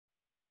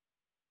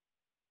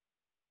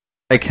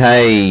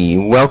Okay,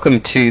 welcome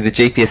to the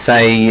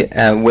GPSA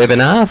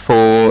webinar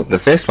for the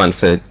first one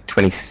for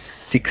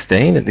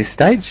 2016 at this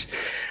stage.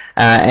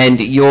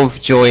 And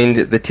you've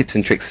joined the tips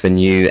and tricks for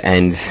new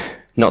and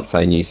not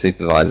so new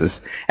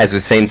supervisors. As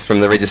we've seen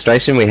from the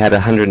registration, we had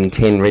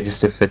 110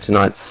 register for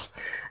tonight's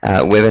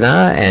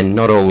webinar, and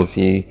not all of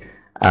you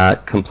are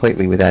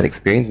completely without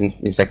experience.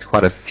 In fact,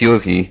 quite a few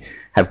of you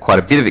have quite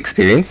a bit of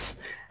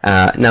experience.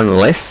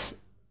 Nonetheless,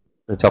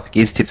 the topic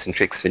is tips and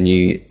tricks for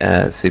new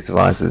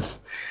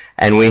supervisors.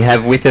 And we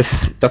have with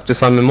us Dr.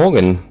 Simon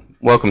Morgan.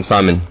 Welcome,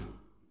 Simon.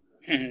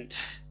 Thank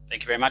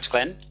you very much,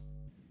 Glenn.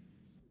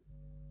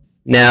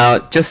 Now,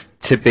 just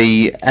to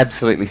be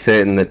absolutely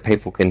certain that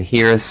people can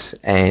hear us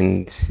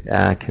and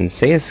can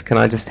see us, can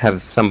I just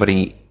have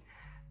somebody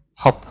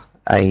pop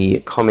a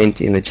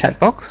comment in the chat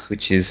box,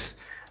 which is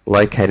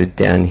located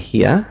down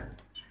here?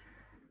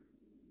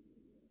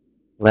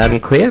 Loud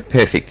and clear?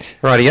 Perfect.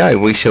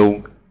 Rightio, we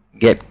shall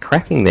get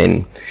cracking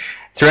then.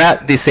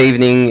 Throughout this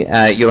evening,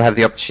 you'll have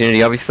the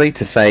opportunity, obviously,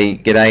 to say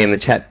g'day in the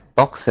chat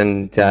box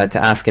and to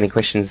ask any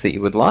questions that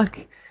you would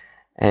like.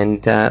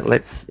 And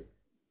let's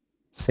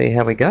see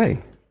how we go.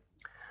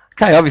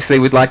 Okay, obviously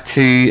we'd like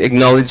to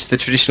acknowledge the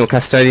traditional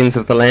custodians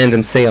of the land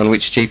and sea on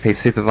which GP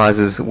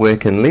supervisors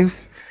work and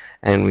live,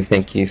 and we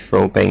thank you for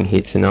all being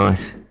here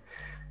tonight.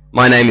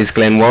 My name is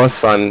Glenn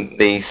Wallace. I'm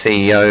the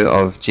CEO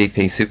of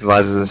GP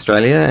Supervisors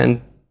Australia, and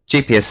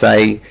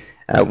GPSA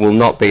will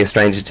not be a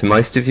stranger to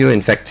most of you.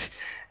 In fact,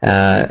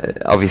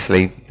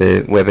 obviously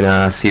the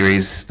webinar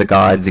series, the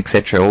guides,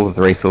 etc., all of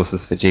the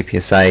resources for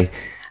GPSA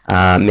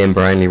are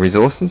member-only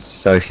resources.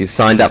 So if you've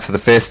signed up for the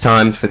first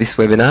time for this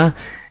webinar,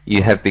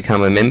 you have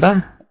become a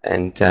member,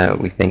 and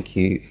we thank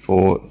you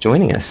for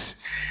joining us.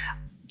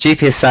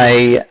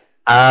 GPSA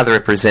are the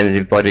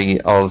representative body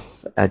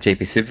of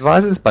GP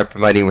supervisors by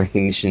promoting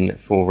recognition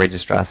for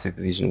registrar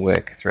supervision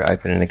work through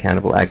open and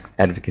accountable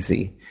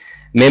advocacy.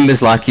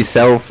 Members like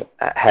yourself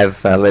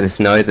have let us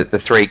know that the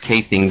three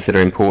key things that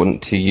are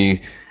important to you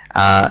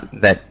are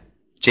that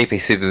GP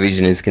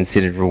supervision is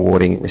considered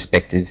rewarding,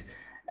 respected,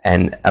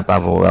 and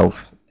above all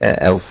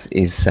else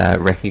is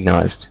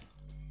recognised.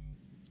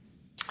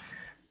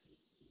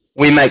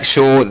 We make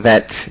sure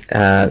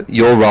that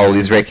your role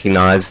is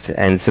recognised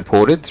and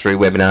supported through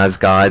webinars,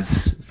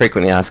 guides,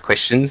 frequently asked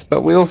questions,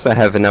 but we also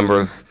have a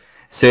number of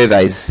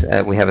surveys.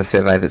 We have a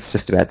survey that's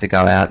just about to go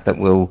out that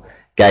will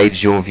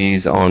gauge your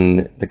views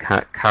on the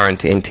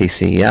current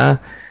NTCER.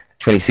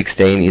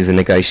 2016 is a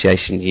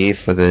negotiation year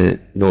for the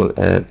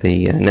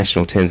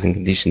National Terms and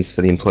Conditions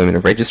for the Employment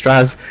of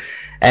Registrars,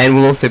 and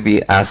we'll also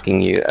be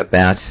asking you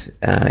about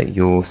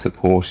your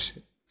support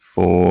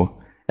for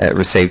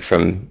received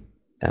from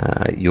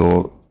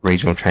your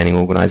regional training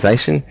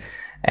organisation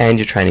and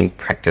your training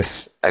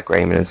practice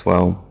agreement as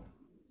well.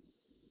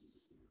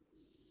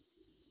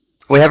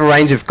 We have a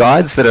range of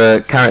guides that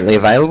are currently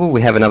available.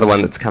 We have another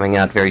one that's coming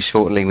out very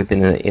shortly in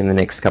the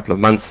next couple of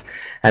months,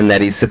 and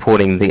that is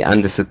supporting the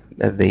underperforming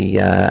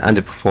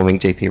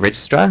GP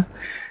registrar.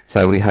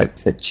 So we hope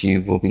that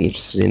you will be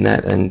interested in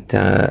that and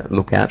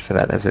look out for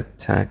that as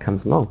it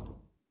comes along.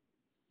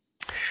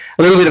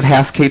 A little bit of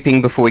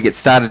housekeeping before we get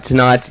started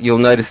tonight. You'll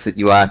notice that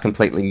you are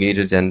completely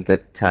muted and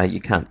that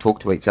you can't talk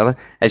to each other.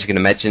 As you can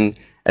imagine,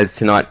 as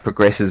tonight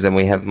progresses and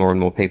we have more and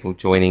more people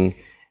joining,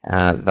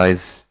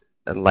 those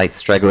late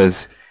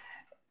stragglers,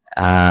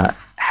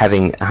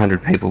 having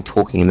 100 people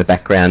talking in the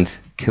background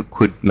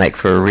could make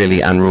for a really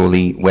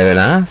unruly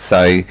webinar.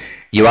 So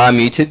you are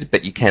muted,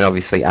 but you can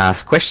obviously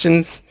ask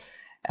questions,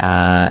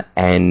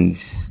 and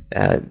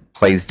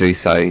please do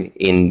so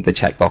in the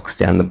chat box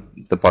down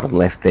the bottom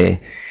left there.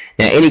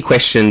 Now, any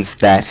questions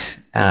that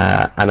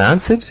are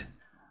unanswered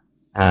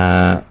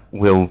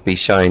will be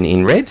shown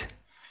in red,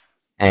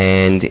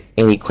 and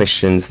any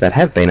questions that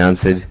have been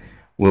answered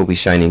will be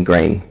shown in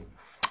green.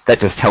 That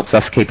just helps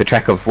us keep a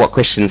track of what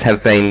questions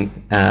have been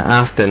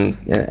asked and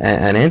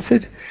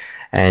answered,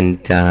 and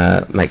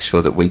make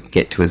sure that we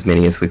get to as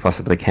many as we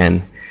possibly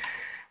can.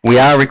 We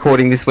are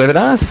recording this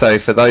webinar, so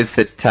for those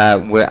that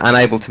were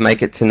unable to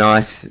make it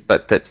tonight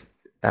but that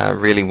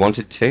really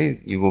wanted to,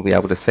 you will be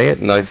able to see it,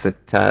 and those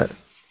that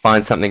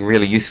find something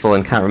really useful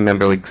and can't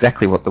remember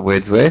exactly what the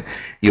words were,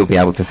 you'll be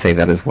able to see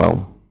that as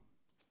well.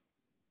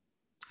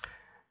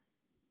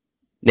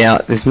 Now,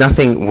 there's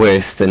nothing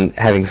worse than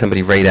having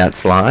somebody read out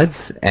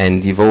slides,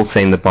 and you've all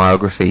seen the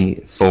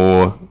biography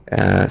for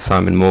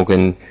Simon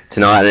Morgan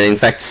tonight, and in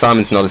fact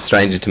Simon's not a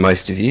stranger to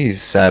most of you.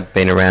 He's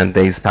been around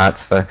these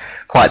parts for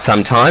quite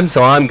some time,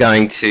 so I'm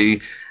going to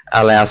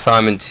allow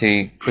Simon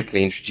to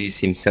quickly introduce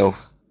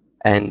himself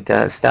and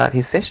start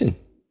his session.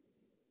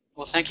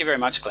 Well, thank you very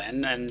much,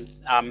 Glenn,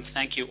 and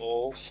thank you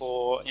all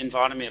for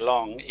inviting me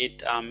along.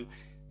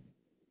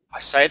 I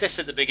say this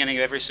at the beginning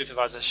of every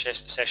supervisor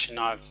session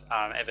I've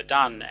ever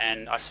done,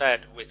 and I say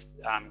it with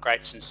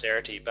great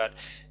sincerity, but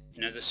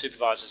you know, the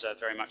supervisors are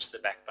very much the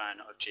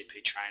backbone of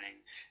GP training,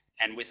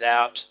 and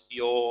without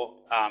your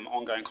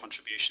ongoing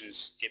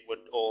contributions, it would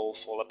all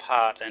fall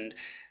apart. And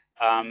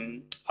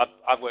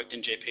I've worked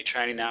in GP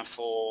training now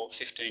for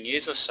 15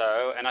 years or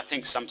so, and I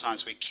think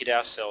sometimes we kid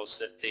ourselves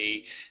that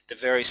the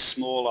very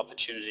small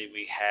opportunity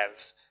we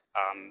have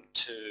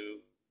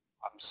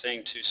I'm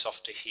seeing too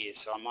soft to hear,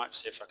 so I might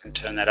see if I can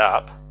turn that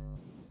up.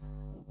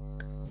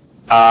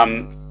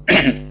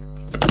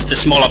 The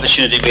small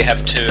opportunity we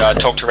have to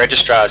talk to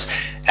registrars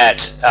at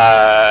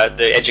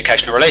the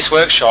educational release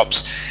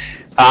workshops,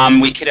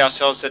 we kid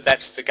ourselves that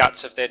that's the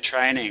guts of their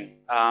training,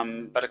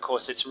 but of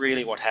course it's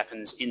really what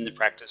happens in the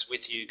practice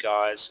with you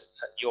guys,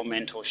 your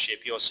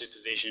mentorship, your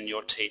supervision,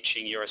 your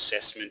teaching, your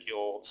assessment,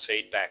 your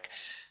feedback.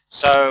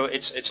 So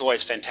it's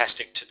always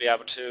fantastic to be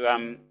able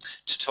to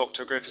talk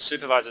to a group of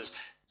supervisors.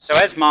 So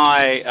as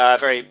my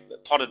very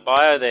potted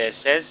bio there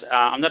says,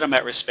 I'm not a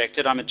Met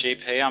respected, I'm a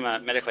GP, I'm a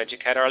medical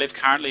educator. I live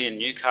currently in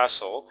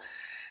Newcastle.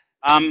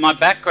 My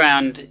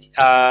background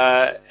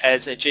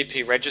as a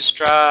GP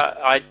registrar,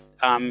 I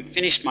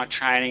finished my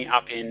training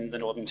up in the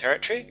Northern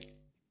Territory.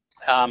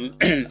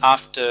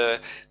 After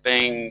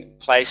being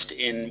placed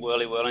in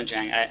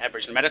Worley-Worlinjang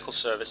Aboriginal Medical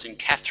Service in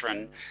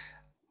Katherine,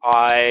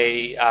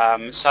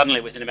 I suddenly,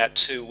 within about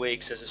 2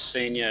 weeks as a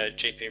senior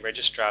GP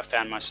registrar,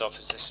 found myself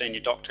as a senior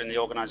doctor in the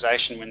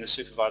organisation when the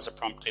supervisor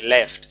promptly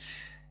left.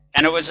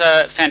 And it was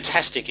a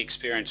fantastic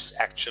experience,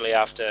 actually,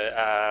 after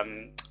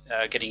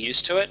getting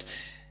used to it.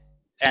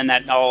 And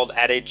that old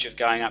adage of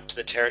going up to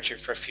the Territory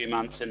for a few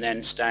months and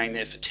then staying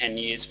there for 10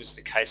 years was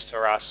the case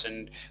for us.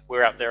 And we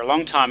were up there a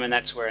long time, and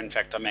that's where, in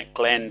fact, I met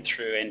Glenn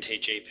through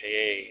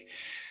NTGPE.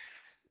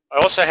 I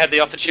also had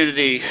the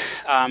opportunity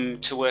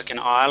to work in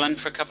Ireland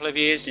for a couple of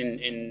years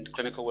in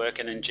clinical work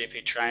and in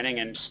GP training,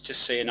 and to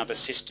see another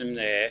system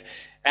there.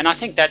 And I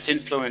think that's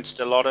influenced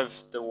a lot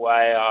of the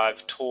way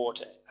I've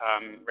taught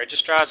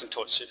registrars and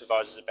taught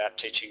supervisors about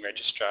teaching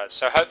registrars.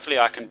 So hopefully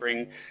I can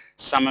bring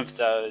some of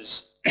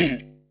those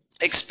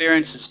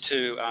experiences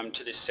to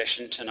this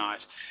session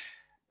tonight.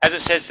 As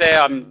it says there,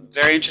 I'm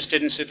very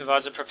interested in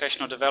supervisor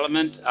professional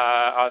development.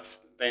 I've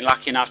been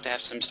lucky enough to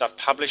have some stuff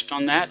published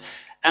on that.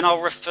 And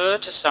I'll refer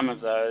to some of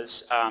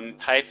those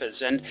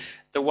papers. And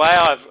the way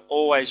I've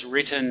always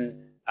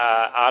written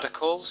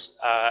articles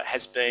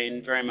has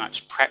been very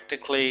much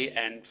practically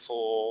and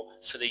for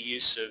the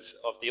use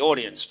of the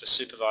audience, for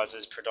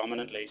supervisors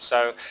predominantly.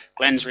 So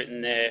Glenn's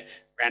written there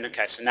random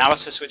case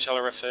analysis, which I'll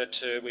refer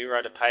to. We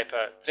wrote a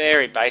paper,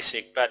 very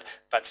basic, but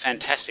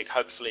fantastic,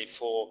 hopefully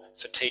for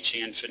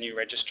teaching and for new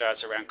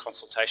registrars, around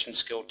consultation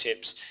skill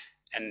tips.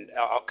 And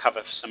I'll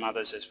cover some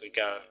others as we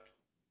go.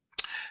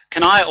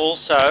 Can I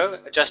also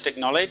just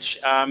acknowledge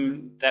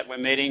that we're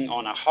meeting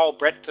on a whole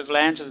breadth of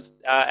lands of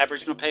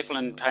Aboriginal people,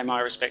 and pay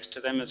my respects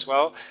to them as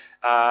well,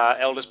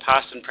 elders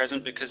past and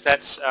present, because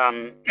that's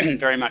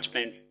very much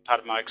been part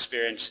of my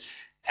experience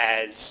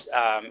as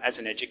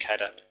an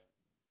educator.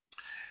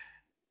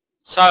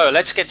 So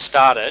let's get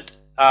started.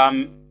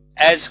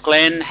 As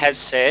Glenn has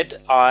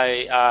said,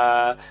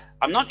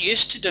 I'm not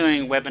used to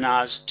doing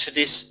webinars to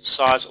this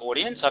size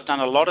audience. I've done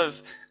a lot of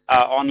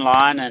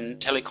online and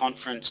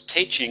teleconference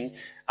teaching,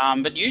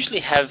 but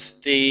usually have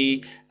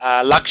the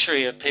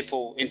luxury of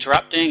people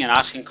interrupting and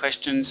asking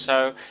questions,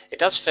 so it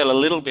does feel a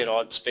little bit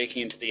odd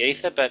speaking into the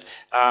ether, but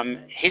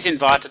he's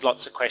invited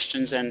lots of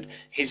questions, and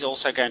he's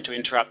also going to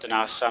interrupt and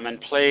ask some.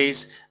 And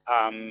please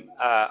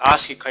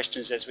ask your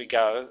questions as we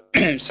go,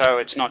 so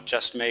it's not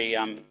just me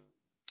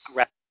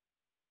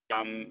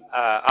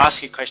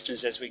ask your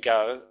questions as we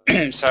go,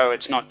 so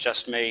it's not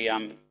just me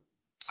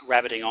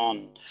rabbiting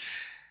on.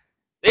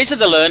 These are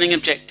the learning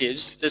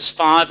objectives. There's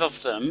 5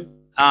 of them.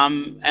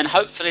 And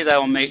hopefully they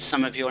will meet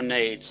some of your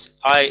needs.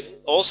 I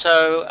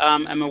also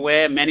am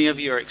aware many of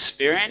you are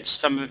experienced.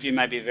 Some of you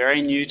may be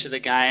very new to the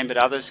game, but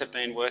others have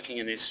been working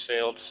in this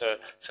field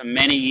for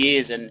many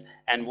years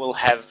and will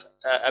have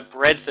a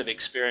breadth of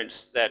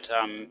experience that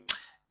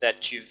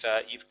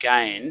you've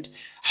gained.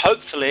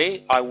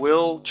 Hopefully I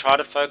will try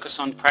to focus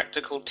on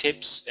practical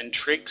tips and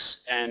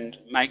tricks and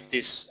make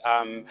this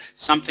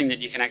something that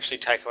you can actually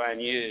take away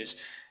and use.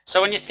 So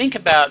when you think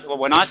about, well,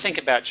 when I think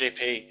about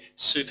GP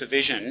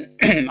supervision,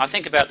 I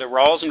think about the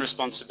roles and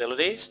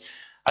responsibilities.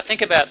 I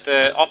think about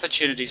the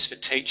opportunities for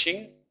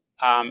teaching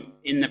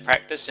in the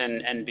practice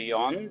and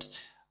beyond.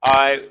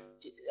 I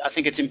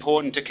think it's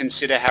important to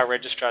consider how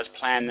registrars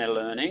plan their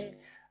learning.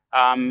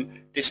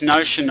 This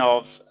notion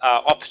of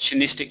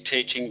opportunistic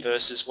teaching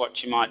versus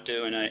what you might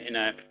do in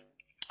a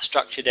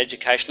structured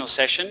educational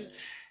session,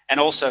 and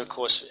also, of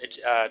course,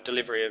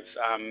 delivery of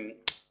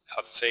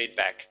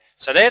feedback.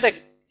 So they're the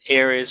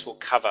areas we'll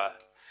cover.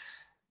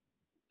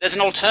 There's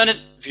an alternate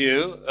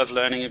view of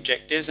learning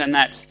objectives, and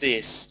that's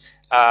this.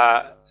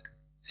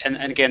 And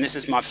again, this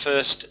is my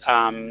first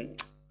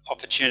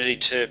opportunity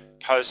to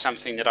pose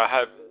something that I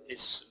hope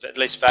is at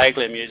least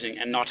vaguely amusing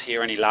and not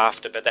hear any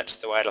laughter, but that's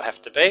the way it'll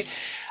have to be.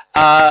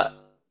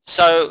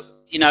 So,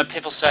 you know,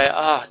 people say,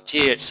 oh,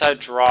 gee, it's so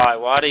dry.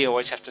 Why do you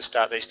always have to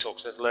start these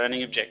talks with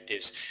learning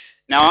objectives?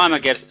 Now, I'm, I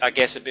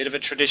guess, a bit of a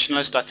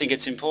traditionalist. I think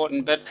it's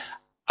important, but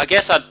I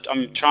guess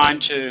I'm trying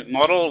to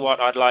model what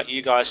I'd like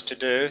you guys to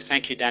do.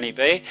 Thank you, Danny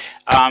B.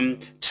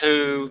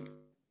 To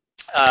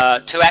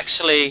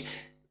actually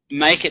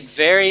make it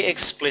very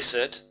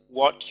explicit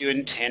what you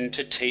intend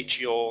to teach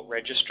your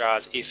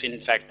registrars, if in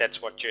fact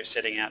that's what you're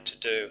setting out to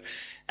do.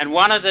 And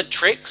one of the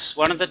tricks,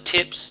 one of the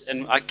tips,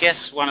 and I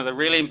guess one of the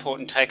really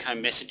important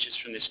take-home messages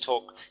from this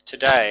talk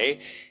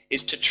today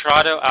is to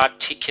try to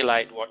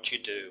articulate what you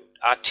do.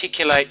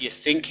 Articulate your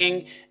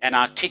thinking and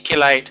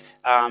articulate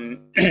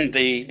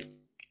the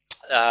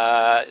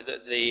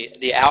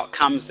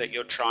outcomes that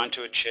you're trying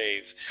to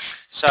achieve.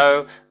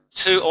 So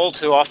all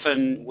too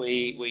often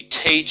we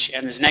teach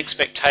and there's an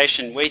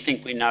expectation, we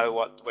think we know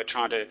what we're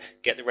trying to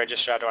get the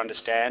registrar to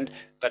understand,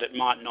 but it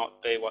might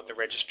not be what the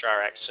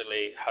registrar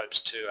actually hopes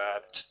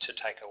to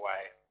take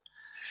away.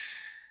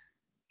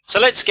 So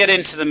let's get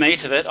into the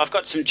meat of it. I've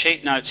got some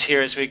cheat notes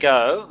here as we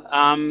go.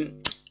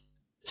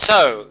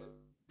 So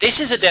this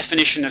is a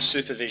definition of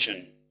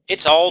supervision.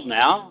 It's old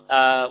now.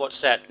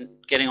 What's that?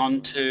 Getting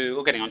on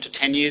to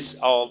 10 years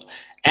old.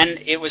 And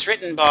it was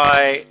written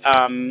by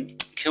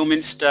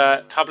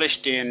Kilminster,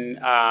 published in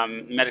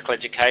Medical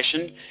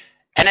Education.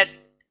 And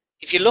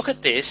if you look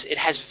at this, it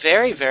has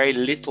very, very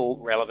little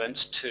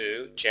relevance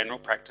to general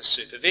practice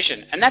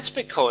supervision. And that's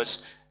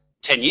because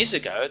 10 years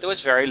ago, there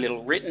was very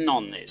little written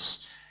on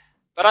this.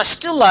 But I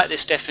still like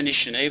this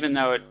definition, even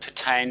though it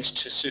pertains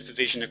to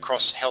supervision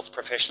across health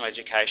professional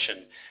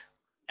education.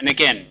 And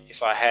again,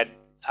 if I had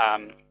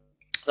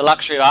the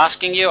luxury of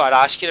asking you, I'd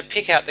ask you to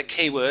pick out the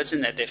key words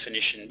in that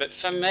definition. But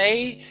for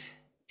me,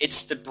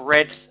 it's the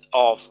breadth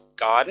of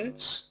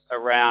guidance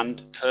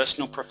around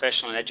personal,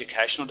 professional and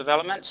educational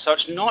development. So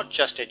it's not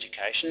just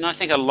education. I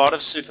think a lot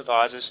of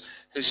supervisors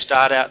who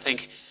start out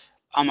think,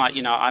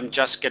 I'm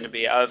just going to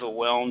be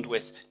overwhelmed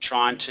with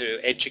trying to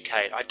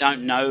educate. I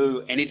don't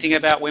know anything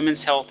about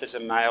women's health as a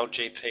male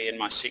GP in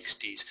my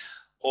 60s.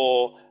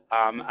 Or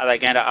are they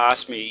going to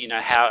ask me,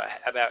 how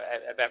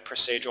about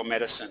procedural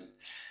medicine?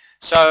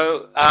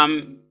 So,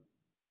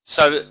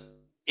 so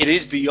it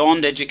is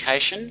beyond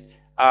education,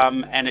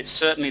 and it's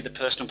certainly the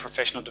personal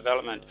professional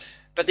development.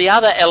 But the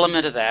other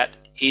element of that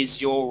is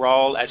your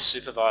role as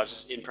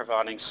supervisors in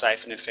providing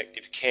safe and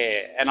effective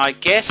care. And I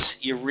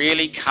guess you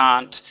really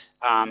can't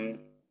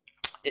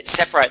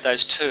separate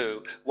those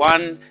two.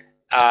 One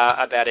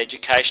about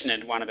education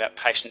and one about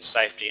patient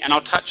safety. And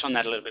I'll touch on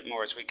that a little bit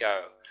more as we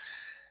go.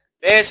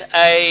 There's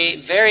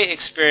a very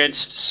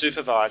experienced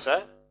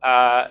supervisor,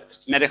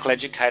 medical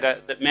educator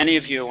that many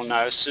of you will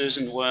know,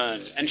 Susan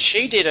Wern, and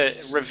she did a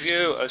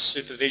review of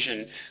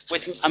supervision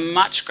with a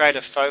much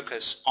greater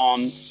focus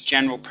on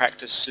general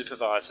practice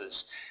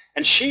supervisors.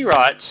 And she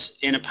writes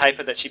in a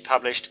paper that she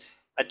published,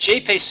 a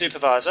GP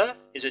supervisor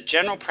is a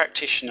general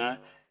practitioner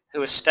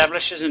who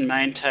establishes and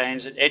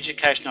maintains an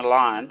educational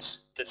alliance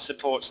that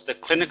supports the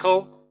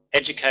clinical,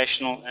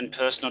 educational and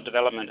personal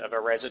development of a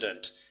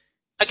resident.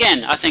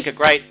 Again, I think a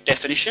great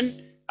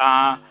definition,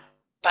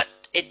 but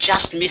it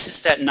just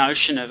misses that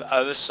notion of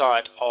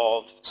oversight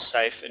of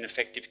safe and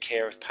effective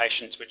care of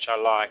patients, which I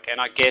like, and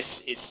I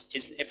guess is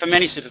for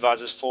many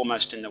supervisors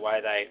foremost in the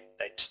way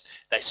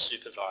they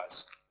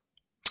supervise.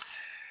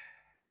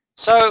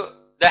 So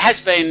there has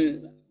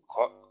been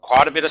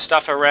quite a bit of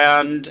stuff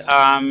around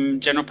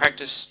general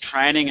practice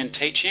training and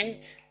teaching,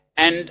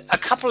 and a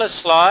couple of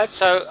slides.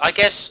 So I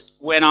guess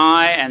when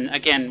I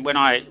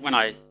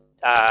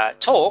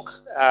talk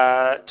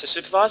to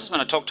supervisors, when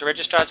I talk to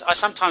registrars, I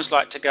sometimes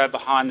like to go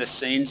behind the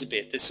scenes a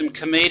bit. There's some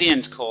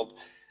comedians called,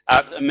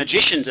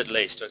 magicians at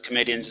least, or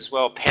comedians as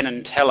well, Penn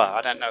and Teller.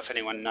 I don't know if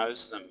anyone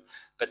knows them,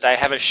 but they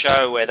have a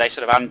show where they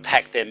sort of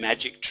unpack their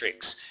magic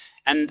tricks.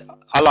 And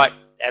I like,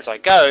 as I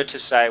go, to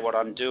say what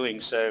I'm doing,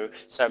 so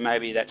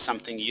maybe that's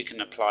something you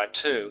can apply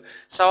too.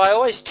 So I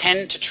always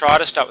tend to try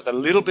to start with a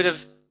little bit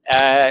of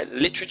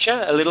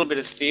literature, a little bit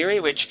of theory,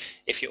 which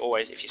if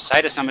you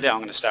say to somebody, I'm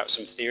going to start with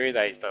some theory,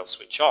 they'll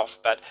switch off,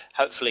 but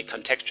hopefully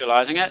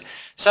contextualizing it.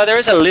 So there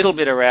is a little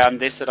bit around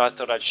this that I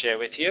thought I'd share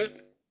with you.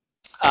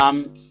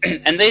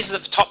 And these are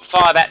the top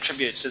 5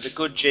 attributes of the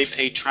good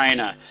GP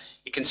trainer.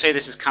 You can see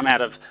this has come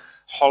out of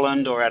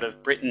Holland or out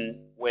of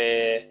Britain,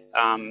 where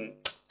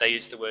they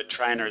use the word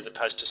trainer as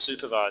opposed to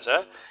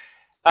supervisor.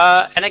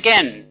 And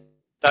again,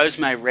 those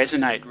may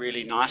resonate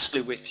really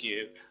nicely with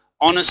you.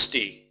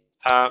 Honesty,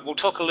 we'll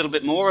talk a little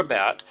bit more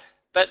about,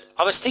 but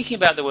I was thinking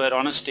about the word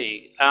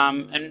honesty,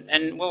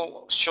 and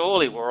well,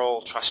 surely we're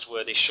all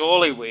trustworthy.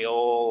 Surely we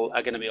all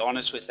are going to be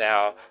honest with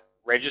our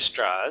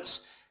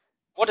registrars.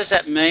 What does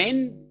that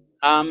mean?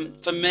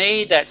 For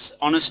me, that's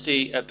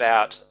honesty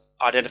about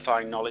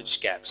identifying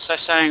knowledge gaps. So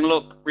saying,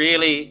 look,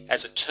 really,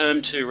 as a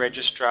Term 2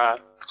 registrar,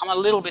 I'm a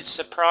little bit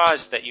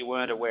surprised that you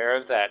weren't aware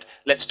of that.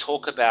 Let's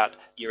talk about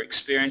your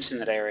experience in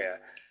that area.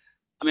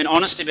 I mean,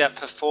 honesty about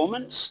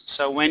performance.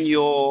 So when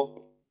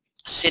you're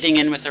sitting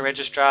in with a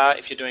registrar,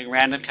 if you're doing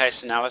random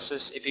case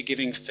analysis, if you're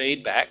giving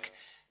feedback,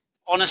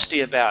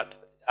 honesty about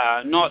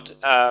not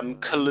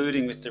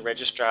colluding with the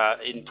registrar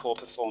in poor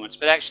performance,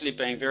 but actually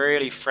being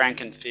very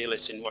frank and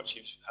fearless in what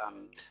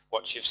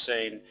you've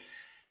seen.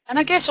 And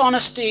I guess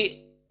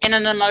honesty in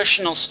an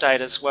emotional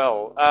state as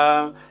well.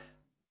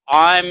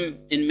 I'm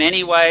in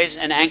many ways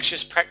an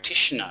anxious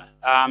practitioner.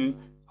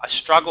 I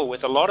struggle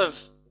with a lot of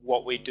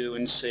what we do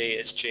and see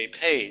as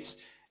GPs.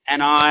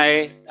 and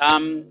I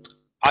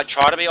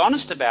try to be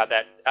honest about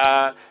that.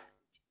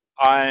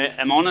 I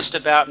am honest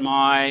about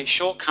my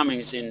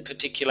shortcomings in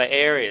particular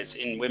areas,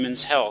 in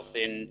women's health,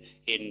 in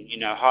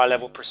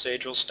high-level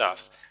procedural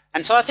stuff.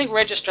 And so I think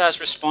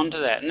registrars respond to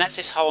that, and that's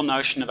this whole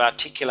notion of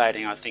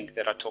articulating, I think,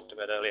 that I talked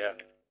about earlier.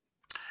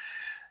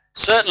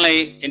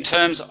 Certainly, in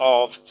terms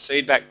of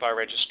feedback by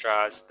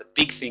registrars, the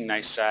big thing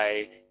they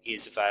say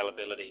is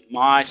availability.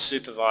 My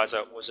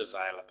supervisor was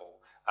available.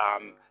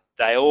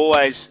 They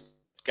always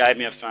gave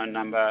me a phone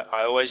number.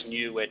 I always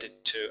knew where to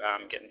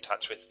get in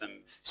touch with them.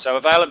 So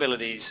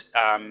availability is,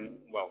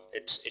 well,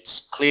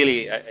 it's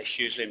clearly a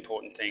hugely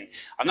important thing.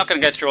 I'm not going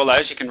to go through all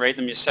those. You can read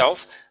them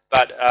yourself.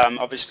 But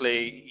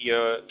obviously,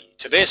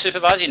 to be a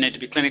supervisor, you need to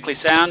be clinically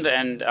sound,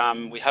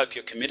 and we hope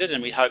you're committed,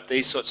 and we hope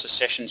these sorts of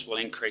sessions will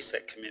increase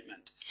that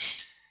commitment.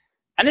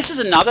 And this is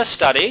another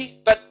study,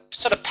 but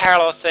sort of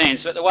parallel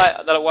themes. But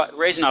the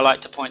reason I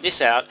like to point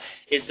this out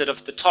is that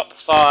of the top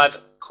 5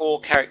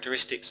 core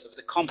characteristics of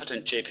the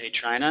competent GP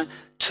trainer,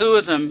 2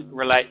 of them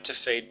relate to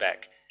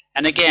feedback.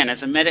 And again,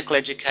 as a medical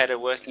educator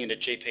working in a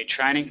GP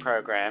training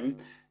program,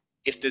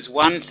 if there's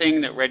one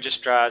thing that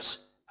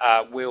registrars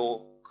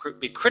will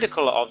be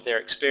critical of their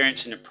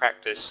experience in a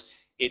practice,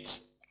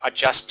 it's I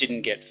just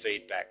didn't get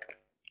feedback.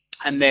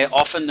 And they're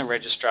often the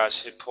registrars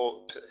who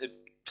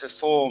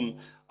perform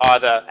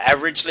either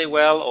averagely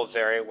well or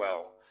very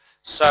well.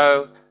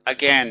 So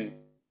again,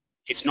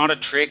 it's not a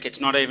trick, it's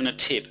not even a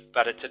tip,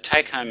 but it's a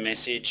take-home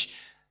message.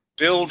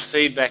 Build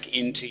feedback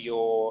into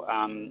your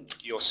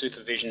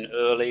supervision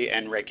early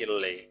and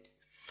regularly.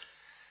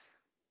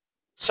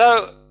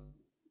 So,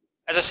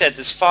 as I said,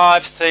 there's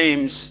 5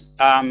 themes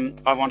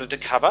I wanted to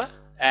cover,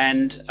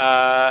 and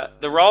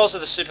the roles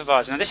of the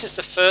supervisor. Now, this is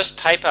the first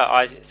paper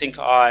I think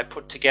I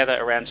put together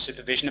around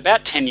supervision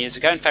about 10 years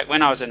ago. In fact,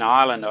 when I was in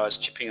Ireland, I was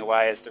chipping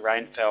away as the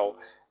rain fell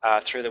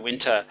through the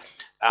winter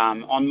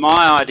on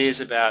my ideas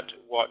about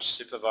what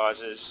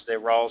supervisors, their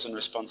roles and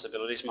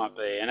responsibilities might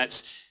be, and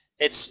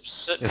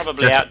it's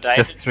probably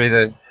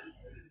outdated.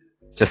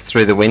 Just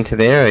through the winter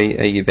there,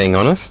 are you being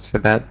honest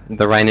about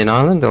the rain in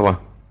Ireland, or?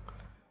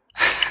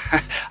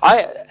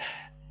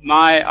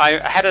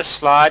 I had a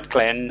slide,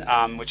 Glenn,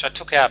 which I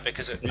took out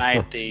because it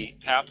made the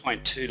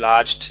PowerPoint too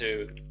large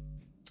to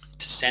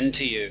send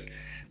to you,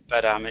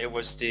 but it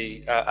was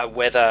a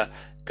weather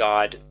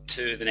guide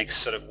to the next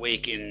sort of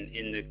week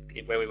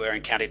where we were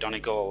in County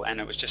Donegal,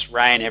 and it was just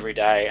rain every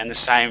day and the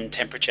same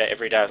temperature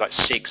every day. It was like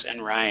 6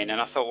 and rain,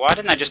 and I thought, why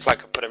didn't they just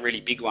like put a really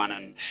big one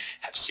and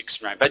have 6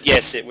 and rain? But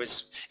yes, it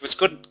was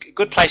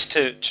good place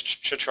to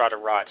try to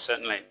write,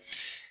 certainly.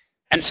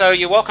 And so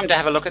you're welcome to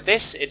have a look at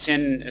this. It's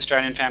in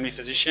Australian Family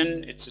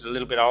Physician. It's a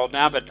little bit old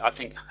now, but I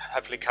think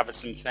hopefully covers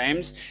some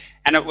themes.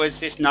 And it was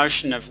this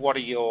notion of what are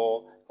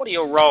your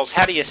roles?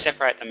 How do you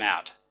separate them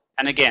out?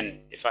 And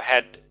again, if I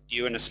had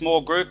you in a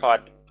small group,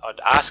 I'd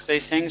ask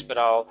these things, but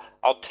I'll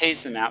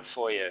tease them out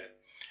for you.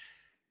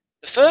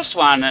 The first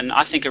one, and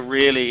I think a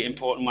really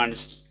important one,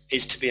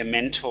 is to be a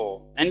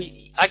mentor. And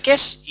I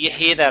guess you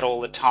hear that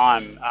all the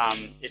time.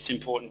 It's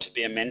important to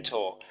be a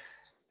mentor.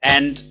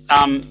 And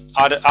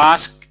I'd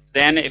ask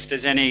then if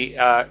there's any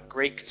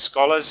Greek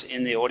scholars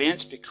in the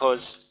audience,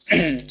 because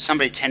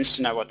somebody tends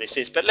to know what this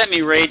is. But let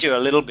me read you a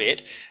little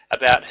bit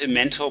about who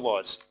Mentor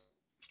was.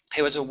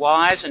 He was a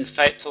wise and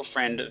faithful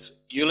friend of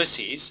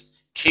Ulysses,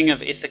 king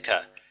of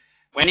Ithaca.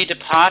 When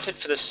Ulysses departed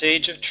for the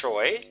siege of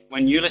Troy,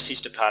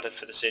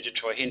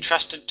 he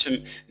entrusted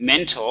to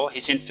Mentor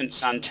his infant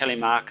son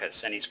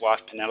Telemachus and his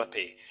wife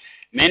Penelope.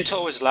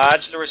 Mentor was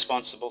largely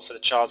responsible for the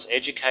child's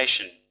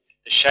education,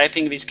 the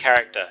shaping of his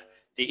character,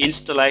 the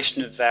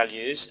installation of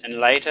values, and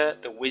later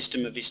the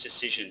wisdom of his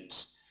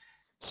decisions.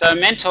 So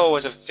Mentor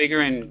was a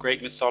figure in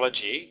Greek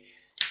mythology,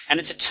 and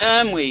it's a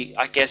term we,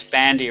 I guess,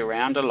 bandy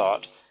around a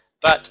lot,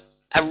 but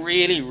a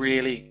really,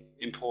 really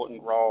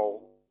important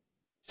role,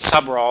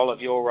 sub-role of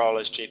your role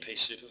as GP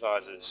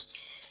supervisors.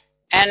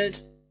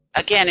 And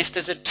again, if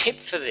there's a tip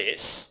for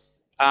this,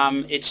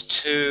 it's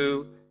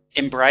to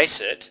embrace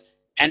it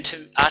and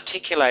to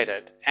articulate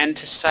it and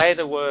to say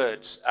the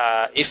words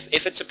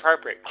if it's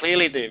appropriate.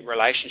 Clearly the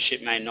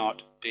relationship may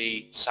not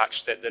be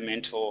such that the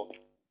mentor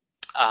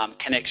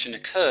connection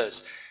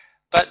occurs,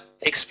 but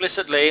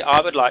explicitly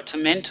I would like to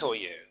mentor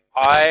you.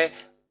 I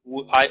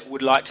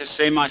would like to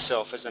see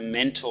myself as a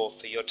mentor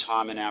for your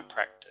time in our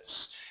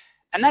practice.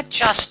 And that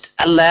just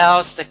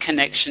allows the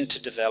connection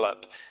to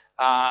develop.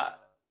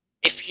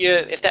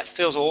 If that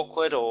feels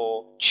awkward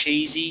or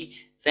cheesy,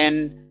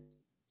 then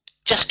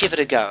just give it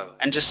a go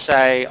and just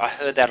say, I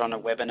heard that on a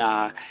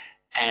webinar,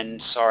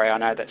 and sorry, I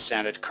know that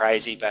sounded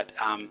crazy, but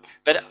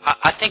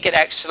I think it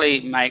actually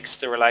makes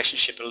the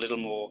relationship a little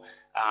more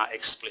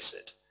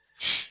explicit.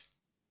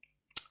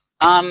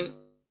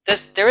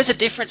 There is a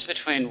difference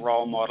between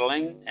role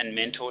modeling and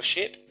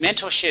mentorship.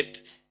 Mentorship,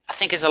 I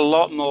think, is a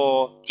lot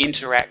more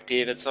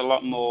interactive. It's a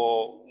lot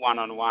more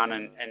one-on-one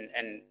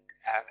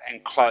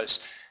and close.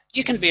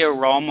 You can be a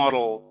role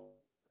model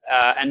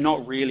and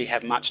not really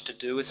have much to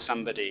do with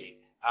somebody.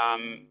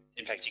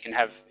 In fact, you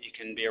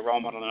can be a role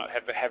model and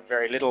have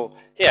very little.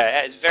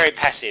 Yeah, it's very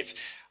passive.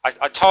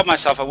 I told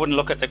myself I wouldn't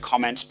look at the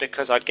comments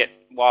because I'd get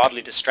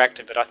wildly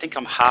distracted, but I think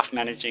I'm half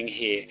managing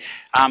here.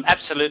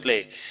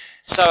 Absolutely.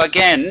 So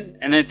again,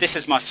 and this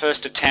is my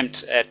first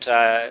attempt at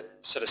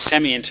sort of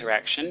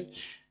semi-interaction.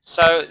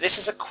 So this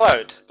is a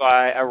quote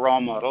by a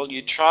role model.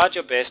 You tried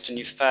your best and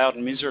you failed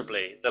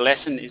miserably. The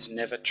lesson is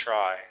never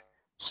try.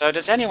 So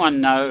does anyone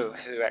know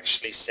who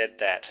actually said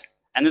that?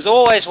 And there's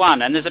always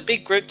one, and there's a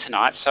big group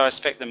tonight, so I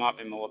expect there might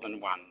be more than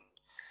one.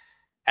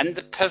 And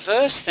the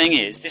perverse thing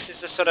is, this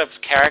is the sort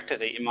of character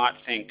that you might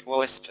think,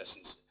 well, this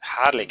person's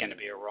hardly going to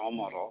be a role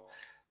model.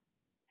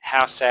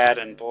 How sad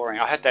and boring.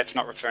 I hope that's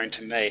not referring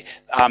to me,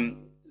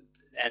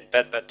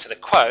 but to the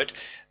quote.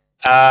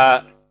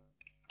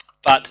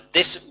 But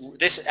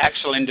this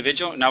actual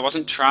individual, no, it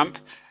wasn't Trump.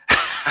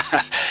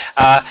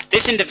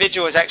 This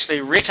individual was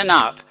actually written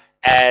up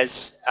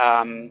as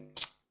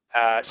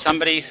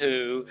somebody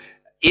who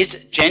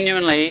is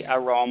genuinely a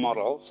role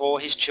model for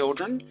his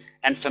children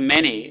and for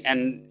many,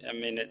 and I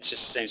mean it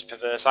just seems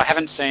perverse. I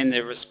haven't seen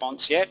the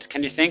response yet.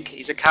 Can you think?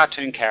 He's a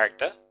cartoon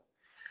character.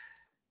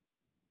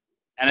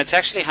 And it's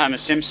actually Homer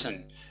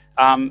Simpson.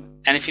 And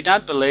if you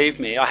don't believe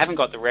me, I haven't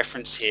got the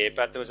reference here,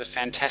 but there was a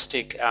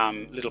fantastic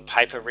little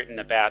paper written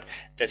about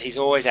that he's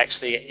always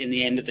actually, in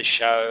the end of the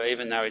show,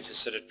 even though he's a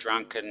sort of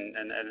drunk and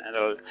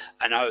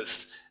an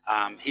oath,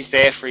 he's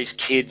there for his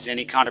kids and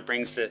he kind of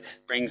brings the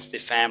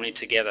family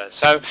together.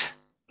 So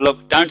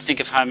look, don't think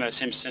of Homer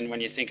Simpson when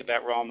you think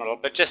about role model,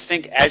 but just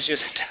think as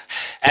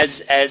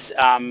yourselves,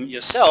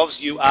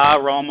 you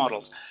are role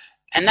models.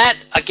 And that,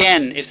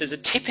 again, if there's a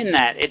tip in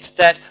that, it's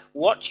that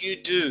what you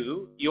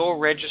do, your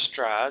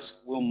registrars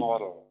will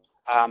model.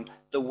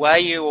 The way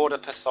you order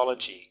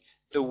pathology,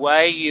 the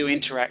way you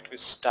interact with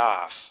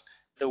staff,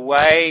 the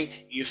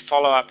way you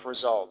follow up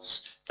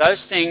results,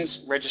 those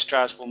things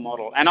registrars will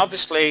model. And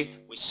obviously,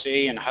 we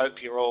see and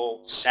hope you're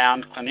all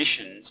sound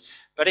clinicians,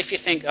 but if you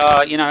think,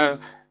 oh, you know,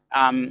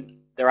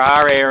 there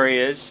are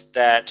areas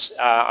that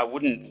I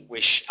wouldn't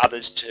wish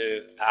others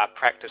to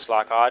practice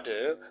like I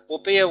do,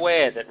 well, be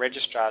aware that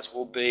registrars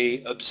will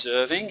be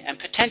observing and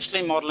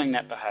potentially modelling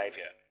that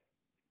behaviour.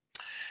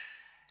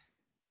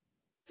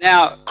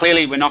 Now,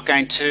 clearly we're not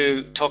going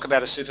to talk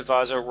about a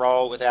supervisor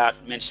role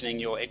without mentioning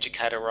your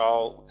educator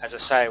role. As I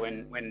say,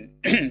 when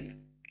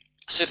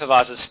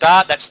supervisors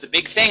start, that's the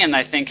big thing, and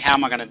they think, how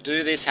am I going to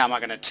do this? How am I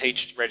going to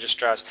teach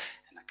registrars?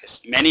 And I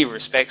guess in many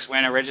respects,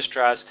 when a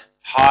registrar is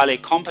highly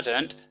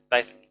competent,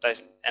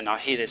 and I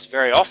hear this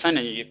very often,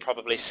 and you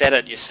probably said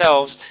it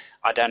yourselves,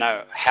 I don't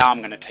know how I'm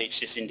going to teach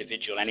this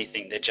individual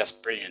anything, they're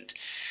just brilliant.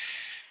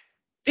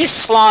 This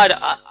slide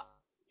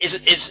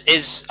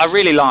is I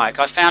really like.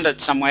 I found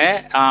it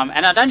somewhere,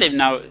 and I don't even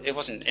know, it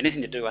wasn't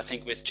anything to do, I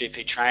think, with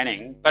GP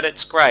training, but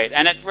it's great.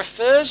 And it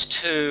refers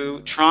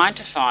to trying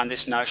to find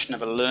this notion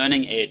of a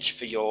learning edge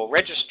for your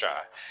registrar.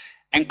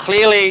 And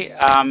clearly,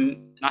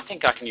 and I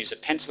think I can use a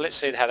pencil. Let's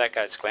see how that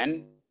goes,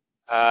 Glenn.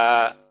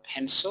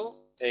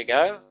 Pencil, there you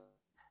go.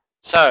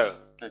 So,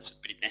 that's a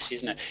bit messy,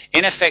 isn't it?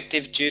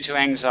 Ineffective due to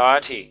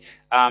anxiety.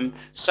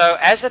 So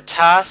as a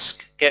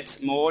task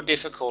gets more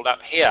difficult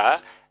up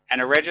here and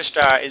a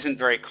registrar isn't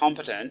very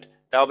competent,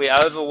 they'll be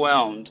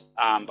overwhelmed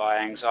by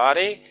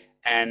anxiety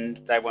and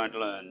they won't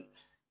learn.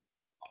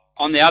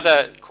 On the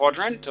other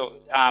quadrant,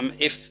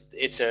 if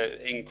it's an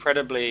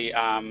incredibly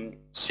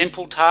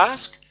simple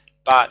task,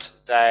 but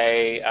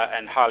they are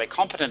and highly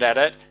competent at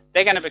it,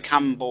 they're going to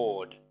become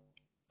bored.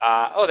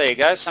 Oh, there you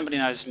go. Somebody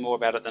knows more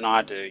about it than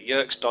I do.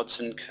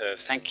 Yerkes-Dodson curve.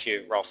 Thank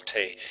you, Rolf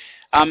T.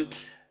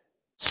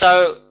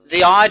 So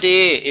the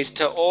idea is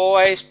to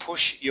always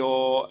push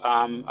your,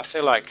 I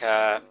feel like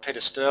Peter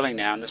Sterling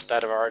now in the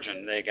State of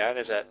Origin. There you go.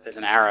 There's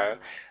an arrow.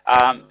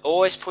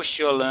 Always push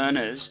your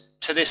learners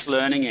to this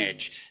learning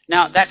edge.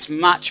 Now, that's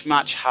much,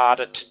 much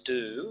harder to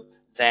do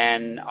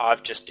than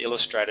I've just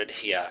illustrated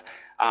here.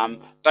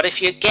 But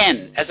if you,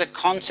 again, as a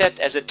concept,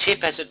 as a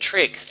tip, as a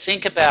trick,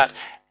 think about,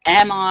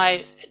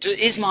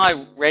 is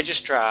my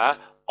registrar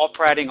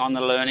operating on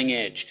the learning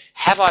edge?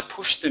 Have I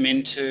pushed them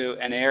into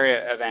an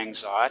area of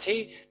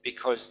anxiety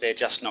because they're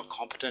just not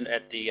competent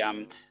at the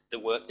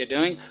work they're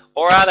doing?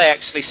 Or are they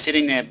actually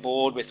sitting there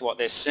bored with what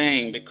they're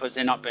seeing because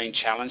they're not being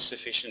challenged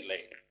sufficiently?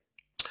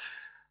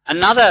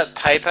 Another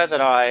paper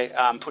that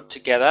I put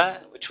together,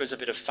 which was a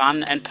bit of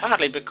fun, and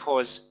partly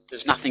because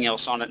there's nothing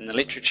else on it in the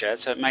literature,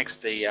 so it makes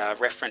the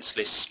reference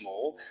list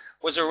small,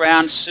 was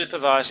around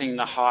supervising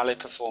the highly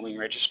performing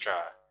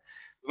registrar.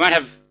 We won't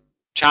have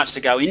a chance to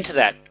go into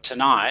that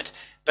tonight,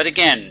 but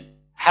again,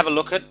 have a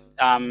look at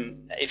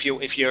if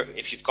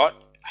you've got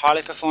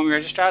highly performing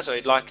registrars, or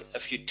you'd like a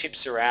few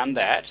tips around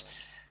that,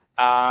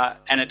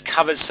 and it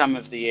covers some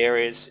of the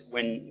areas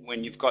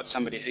when you've got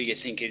somebody who you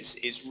think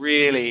is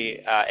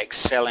really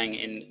excelling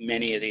in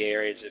many of the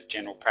areas of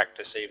general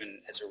practice, even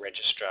as a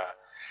registrar.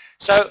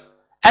 So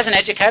as an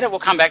educator, we'll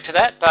come back to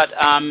that, but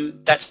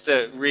that's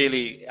the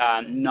really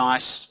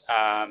nice,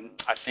 I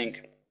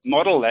think,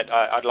 model that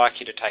I'd like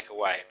you to take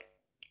away.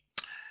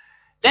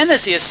 Then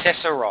there's the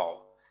assessor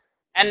role.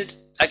 And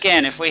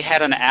again, if we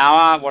had an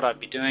hour, what I'd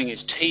be doing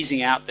is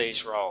teasing out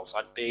these roles.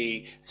 I'd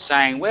be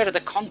saying, where do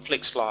the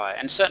conflicts lie?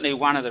 And certainly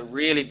one of the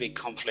really big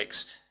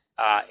conflicts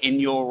in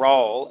your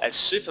role as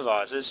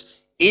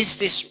supervisors is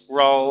this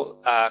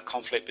role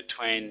conflict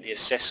between the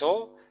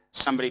assessor,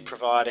 somebody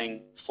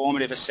providing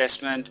formative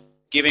assessment,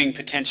 giving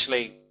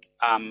potentially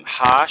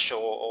harsh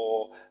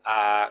or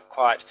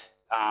quite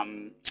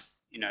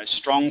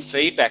strong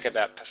feedback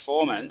about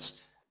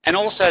performance, and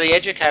also the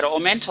educator or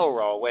mentor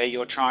role where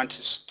you're trying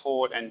to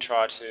support and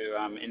try to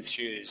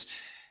enthuse.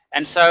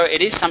 And so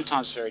it is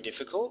sometimes very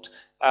difficult.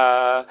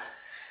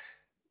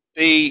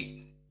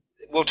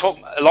 We'll talk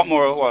a lot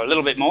more, or a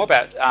little bit more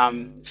about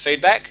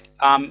feedback.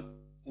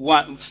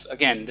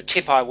 Again, the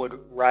tip I would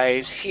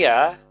raise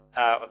here,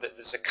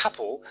 there's a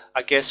couple,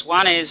 I guess.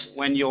 One is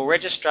when your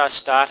registrars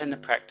start in the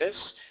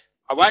practice,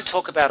 I won't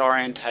talk about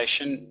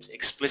orientation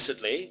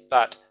explicitly,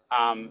 but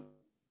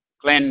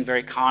Glenn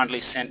very kindly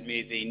sent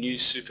me the new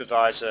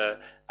Supervisor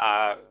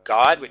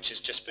guide, which has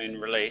just been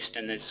released,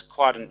 and there's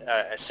quite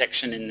a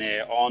section in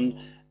there on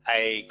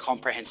a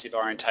comprehensive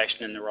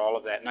orientation and the role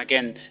of that. And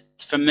again,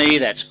 for me,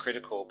 that's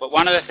critical. But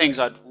one of the things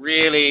I'd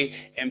really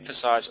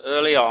emphasize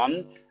early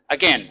on,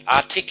 again,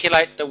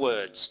 articulate the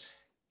words.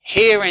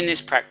 Here in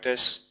this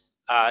practice,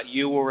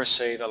 you will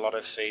receive a lot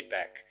of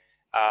feedback.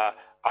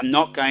 I'm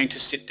not going to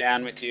sit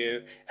down with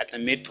you at the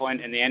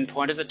midpoint and the end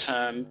point of the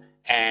term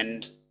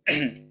and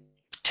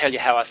tell you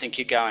how I think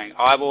you're going.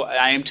 I will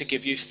aim to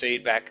give you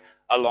feedback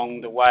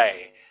along the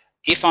way.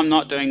 If I'm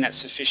not doing that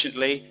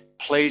sufficiently,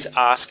 please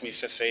ask me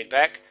for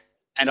feedback,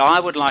 and I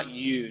would like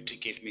you to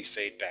give me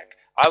feedback.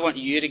 I want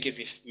you to give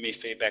me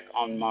feedback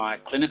on my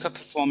clinical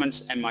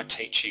performance and my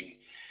teaching.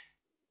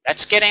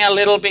 That's getting a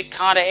little bit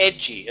kind of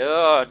edgy.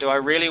 Oh, do I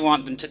really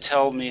want them to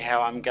tell me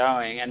how I'm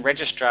going? And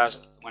registrars,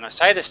 when I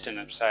say this to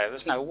them, say,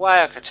 there's no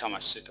way I could tell my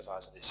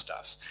supervisor this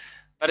stuff.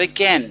 But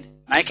again,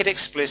 make it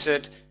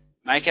explicit,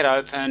 make it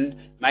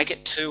open, make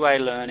it two-way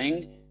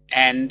learning,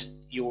 and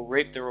you will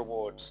reap the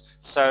rewards.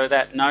 So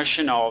that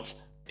notion of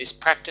this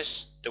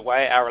practice, the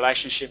way our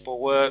relationship will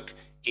work,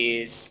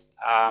 is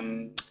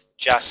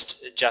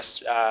just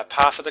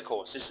par for the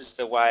course. This is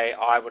the way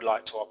I would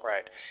like to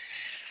operate.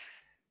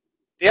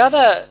 The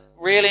other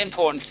really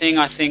important thing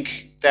I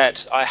think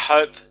that I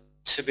hope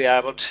to be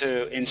able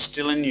to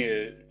instill in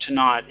you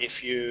tonight,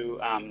 if you're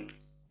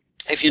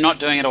not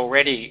doing it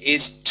already,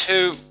 is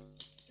to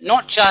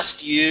not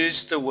just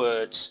use the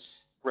words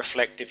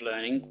reflective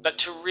learning, but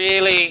to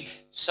really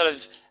sort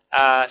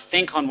of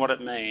think on what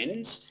it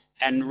means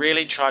and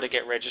really try to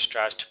get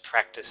registrars to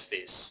practice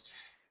this.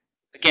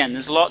 Again,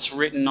 there's lots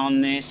written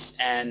on this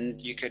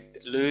and you could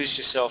lose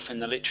yourself in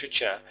the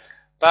literature,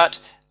 but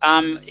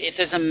if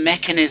there's a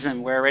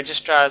mechanism where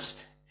registrars,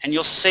 and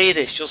you'll see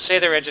this, you'll see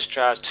the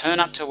registrars turn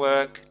up to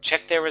work,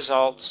 check their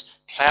results,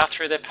 plough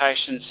through their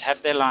patients,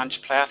 have their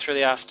lunch, plough through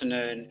the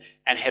afternoon,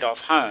 and head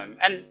off home.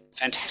 And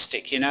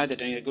fantastic, they're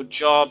doing a good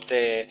job,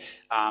 the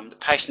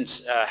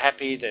patients are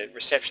happy, the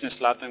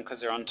receptionists love them because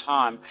they're on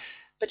time.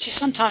 But you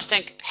sometimes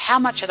think, how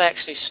much are they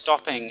actually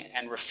stopping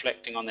and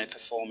reflecting on their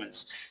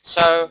performance?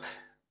 So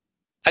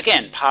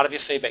again, part of your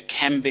feedback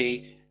can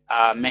be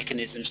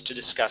mechanisms to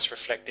discuss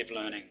reflective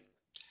learning.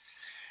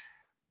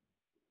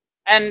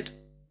 And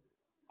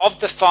of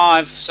the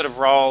 5 sort of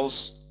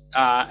roles,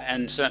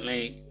 and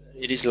certainly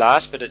it is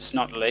last, but it's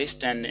not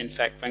least, and in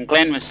fact when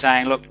Glenn was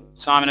saying, look,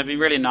 Simon, it'd be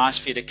really nice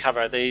for you to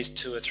cover these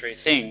 2 or 3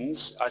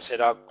 things, I said,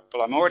 well,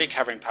 I'm already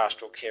covering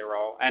pastoral care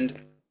role,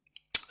 and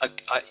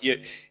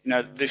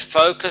the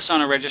focus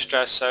on a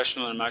registrar's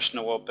social and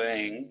emotional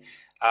well-being,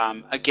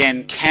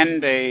 again, can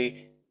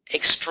be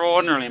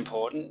extraordinarily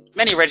important.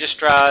 Many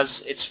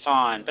registrars, it's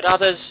fine, but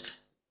others,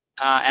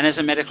 and as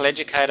a medical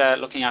educator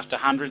looking after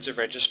hundreds of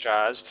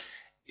registrars,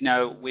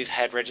 we've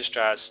had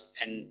registrars,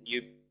 and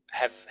you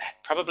have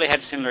probably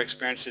had similar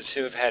experiences,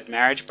 who have had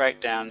marriage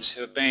breakdowns,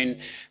 who have been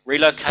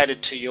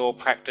relocated to your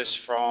practice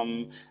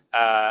from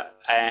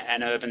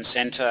an urban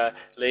centre,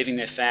 leaving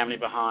their family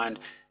behind,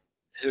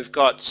 who've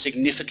got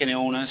significant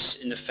illness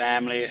in the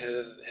family,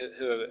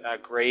 who are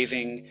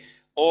grieving.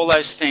 All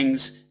those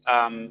things,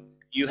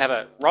 you have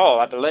a role,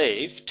 I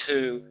believe,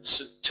 to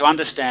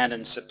understand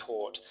and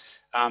support.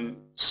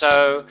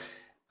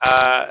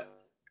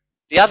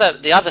 The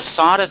other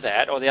side of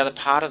that, or the other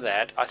part of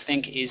that, I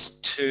think, is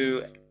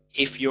to,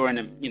 if you're in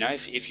a,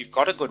 if you've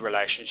got a good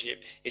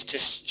relationship, is to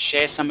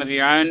share some of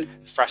your own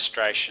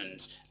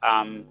frustrations,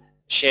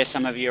 share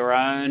some of your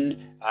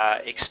own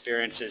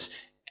experiences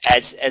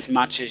as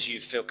much as you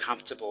feel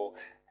comfortable.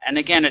 And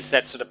again, it's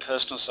that sort of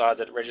personal side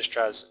that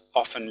registrars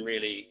often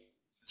really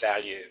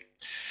value.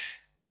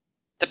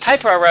 The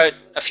paper I wrote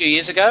a few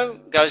years ago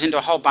goes into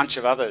a whole bunch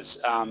of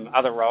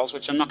other roles,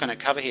 which I'm not going to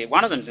cover here.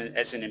 One of them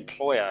as an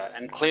employer,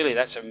 and clearly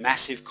that's a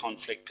massive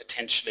conflict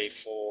potentially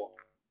for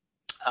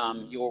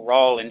your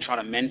role in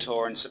trying to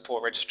mentor and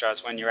support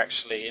registrars when you're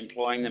actually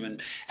employing them,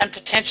 and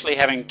potentially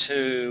having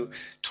to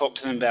talk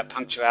to them about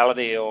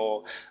punctuality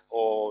or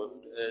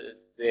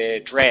their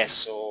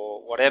dress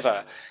or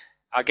whatever.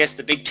 I guess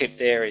the big tip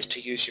there is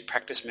to use your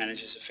practice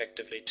managers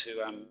effectively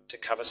to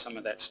cover some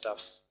of that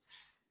stuff.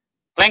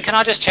 Glenn, can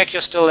I just check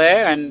you're still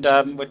there and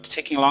we're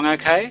ticking along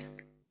okay?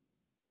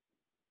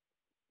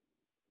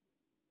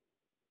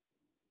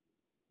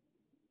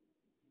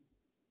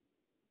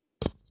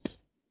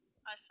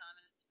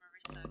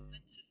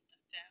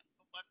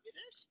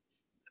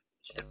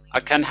 I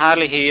can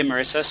hardly hear you,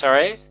 Marissa,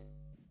 sorry.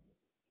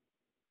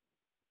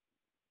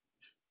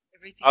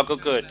 Oh,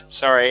 good, good.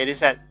 Sorry, it is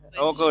that.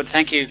 Oh, good,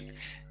 thank you.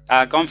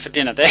 Gone for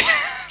dinner there.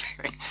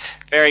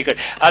 Very good.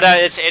 I know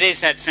it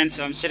is that sense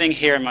of I'm sitting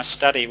here in my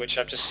study, which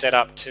I've just set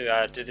up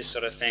to do this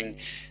sort of thing,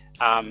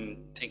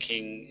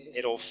 thinking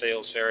it all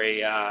feels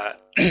very,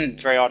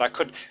 very odd.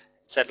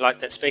 It's like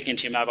that speaking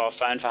to your mobile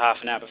phone for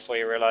half an hour before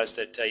you realise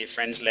that your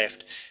friend's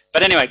left.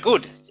 But anyway,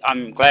 good.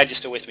 I'm glad you're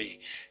still with me.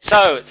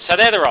 So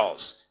they're the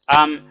roles.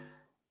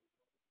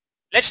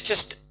 Let's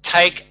just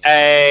take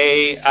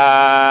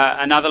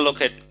another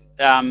look at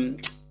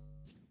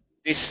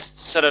this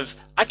sort of,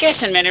 I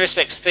guess in many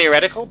respects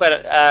theoretical,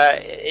 but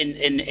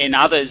in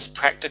others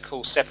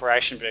practical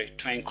separation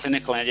between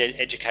clinical and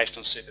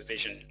educational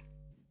supervision.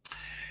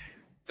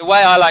 The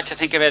way I like to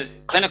think of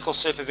it, clinical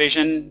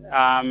supervision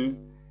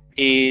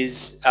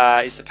is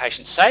the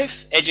patient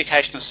safe,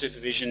 educational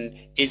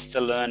supervision is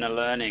the learner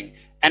learning.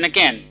 And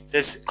again,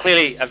 there's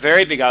clearly a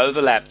very big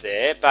overlap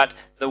there, but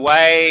the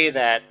way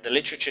that the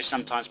literature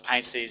sometimes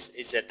paints these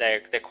is that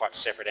they're quite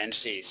separate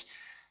entities.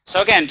 So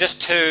again,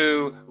 just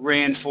to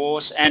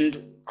reinforce,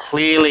 and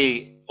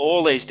clearly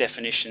all these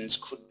definitions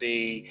could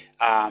be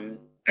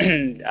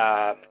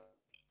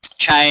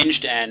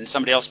changed and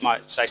somebody else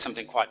might say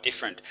something quite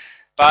different.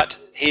 But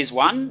here's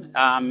one,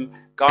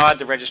 guide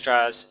the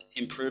registrar's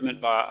improvement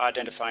by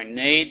identifying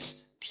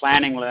needs,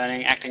 planning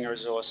learning, acting a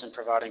resource and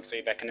providing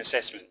feedback and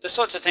assessment. The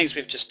sorts of things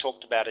we've just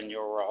talked about in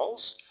your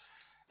roles.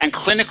 And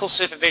clinical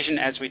supervision,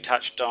 as we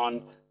touched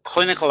on,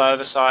 clinical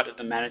oversight of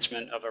the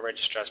management of a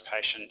registrar's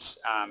patients,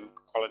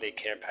 quality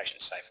care and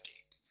patient safety.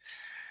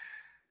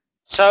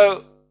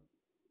 So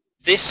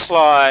this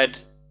slide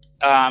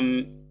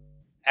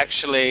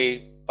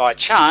actually by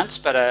chance,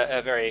 but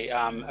very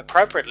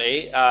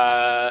appropriately,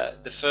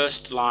 the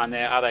first line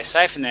there, are they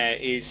safe in there,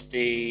 is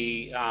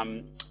the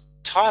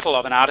title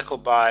of an article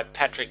by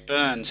Patrick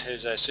Burns,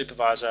 who's a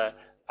supervisor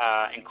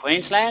in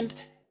Queensland.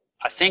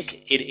 I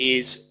think it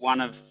is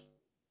one of,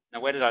 now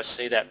where did I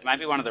see that?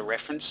 Maybe one of the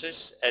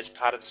references as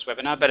part of this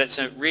webinar, but it's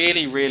a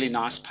really, really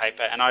nice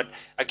paper, and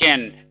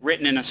again,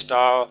 written in a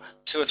style,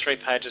 2 or 3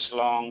 pages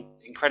long,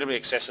 incredibly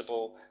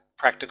accessible,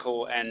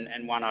 practical,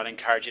 and one I'd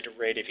encourage you to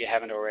read if you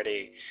haven't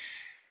already.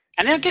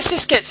 And I guess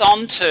this gets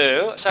on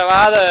to, so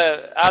are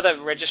the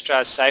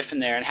registrars safe in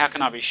there, and how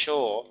can I be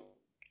sure?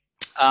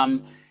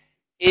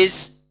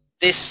 Is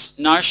this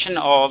notion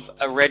of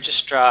a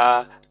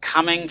registrar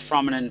coming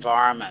from an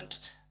environment,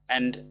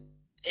 and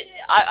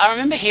I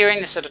remember hearing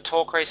this at a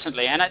talk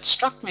recently, and it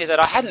struck me that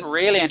I hadn't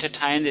really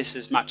entertained this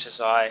as much as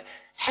I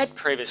had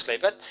previously,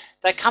 but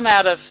they come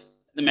out of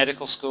the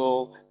medical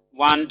school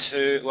 1,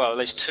 2, well at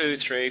least 2,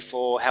 3,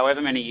 4,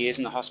 however many years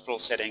in the hospital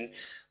setting,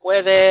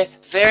 where they're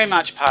very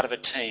much part of a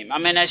team. I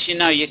mean, as you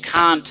know, you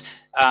can't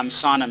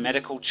sign a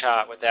medical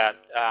chart without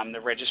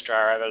the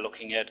registrar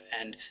overlooking it,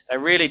 and they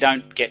really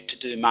don't get to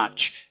do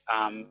much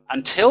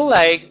until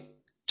they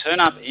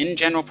turn up in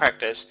general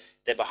practice.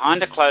 They're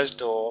behind a closed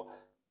door.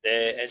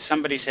 As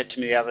somebody said to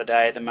me the other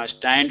day, the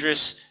most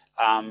dangerous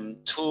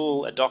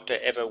tool a doctor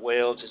ever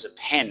wields is a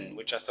pen,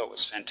 which I thought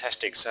was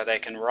fantastic. So they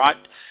can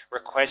write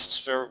requests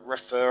for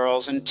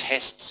referrals and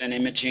tests and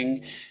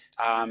imaging.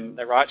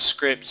 They write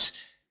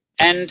scripts,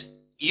 and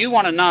you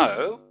want to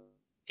know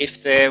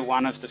if they're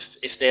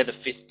if they're the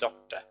 5th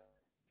doctor.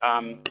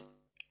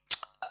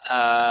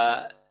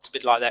 It's a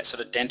bit like that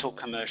sort of dental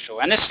commercial.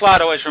 And this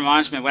slide always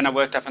reminds me when I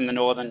worked up in the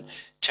Northern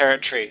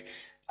Territory.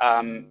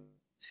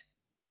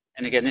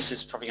 And again, this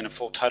is probably going to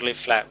fall totally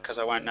flat because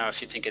I won't know if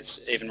you think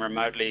it's even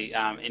remotely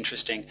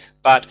interesting.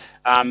 But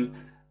I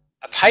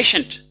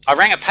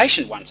rang a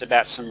patient once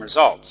about some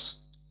results,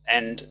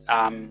 and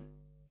I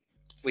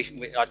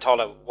told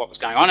her what was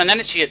going on, and then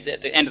at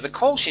the end of the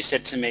call she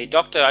said to me,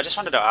 "Doctor, I just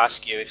wanted to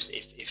ask you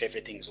if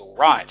everything's all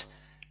right."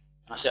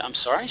 And I said, "I'm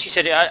sorry?" She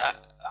said,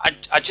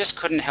 I just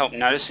couldn't help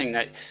noticing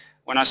that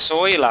when I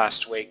saw you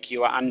last week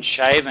you were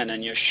unshaven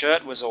and your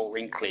shirt was all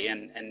wrinkly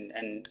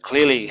and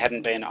clearly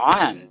hadn't been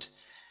ironed."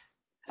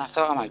 And I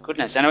thought, oh my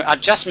goodness. And I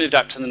just moved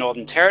up to the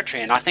Northern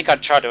Territory, and I think I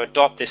tried to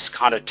adopt this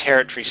kind of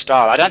territory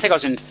style. I don't think I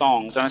was in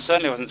thongs, and I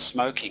certainly wasn't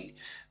smoking.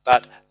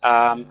 But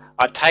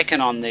I'd taken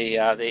on the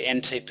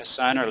NT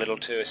persona a little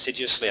too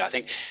assiduously, I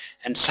think.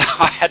 And so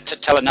I had to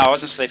tell her, no, I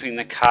wasn't sleeping in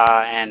the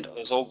car, and it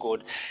was all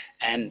good.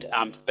 And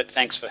but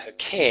thanks for her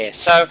care.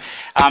 So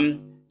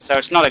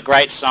it's not a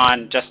great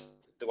sign, just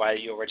the way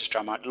your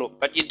registrar might look.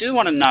 But you do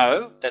want to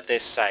know that they're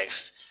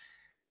safe.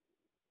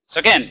 So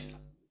again,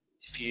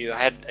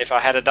 if I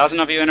had a dozen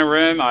of you in a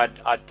room,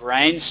 I'd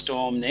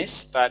brainstorm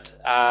this, but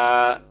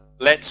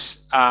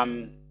let's oh,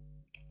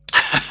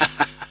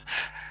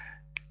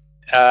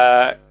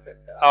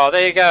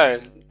 there you go.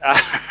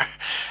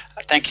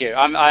 thank you.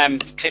 I am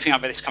keeping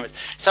up with these comments.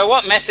 So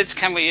what methods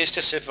can we use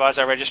to supervise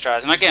our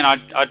registrars? And again,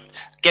 I'd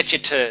get you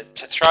to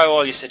throw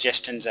all your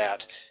suggestions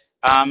out.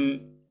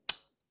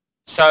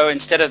 So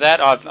instead of that,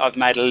 I've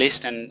made a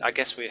list, and I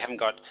guess we haven't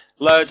got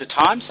loads of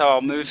time, so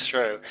I'll move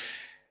through.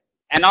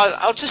 And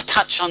I'll just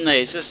touch on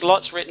these. There's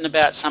lots written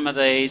about some of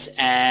these,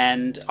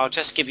 and I'll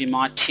just give you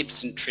my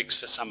tips and tricks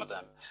for some of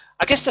them.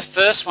 I guess the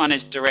first one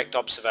is direct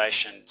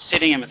observation,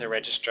 sitting in with a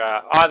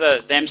registrar,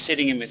 either them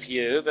sitting in with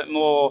you, but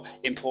more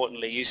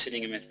importantly, you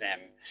sitting in with them.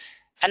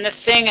 And the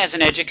thing as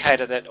an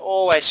educator that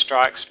always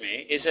strikes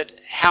me is that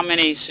how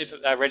many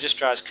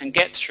registrars can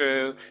get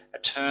through a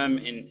term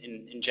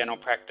in general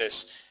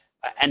practice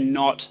and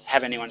not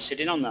have anyone sit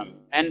in on them.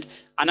 And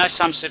I know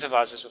some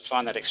supervisors will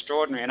find that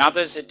extraordinary, and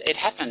others it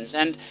happens.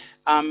 And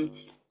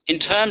in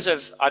terms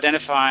of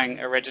identifying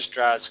a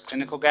registrar's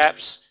clinical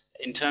gaps,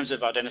 in terms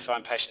of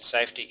identifying patient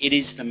safety, it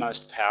is the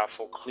most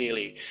powerful,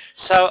 clearly.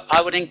 So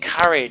I would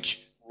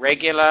encourage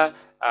regular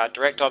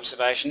direct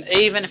observation,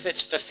 even if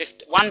it's for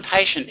one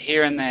patient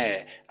here and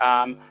there.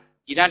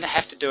 You don't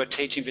have to do a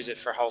teaching visit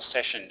for a whole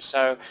session.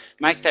 So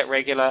make that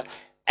regular,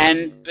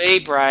 and be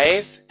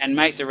brave and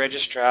make the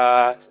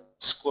registrar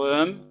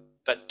squirm,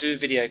 but do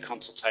video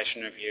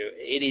consultation review.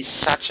 It is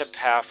such a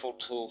powerful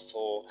tool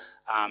for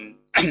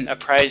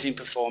appraising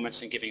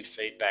performance and giving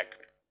feedback.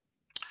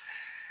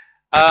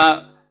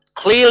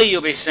 Clearly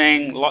you'll be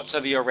seeing lots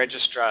of your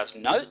registrar's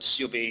notes.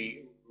 You'll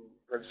be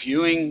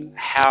reviewing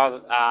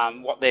how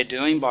what they're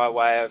doing by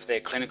way of their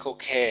clinical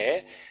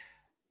care.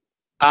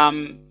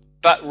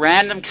 But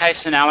random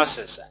case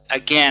analysis,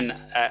 again,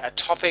 a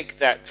topic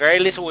that very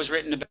little was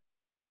written about.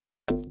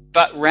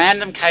 But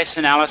random case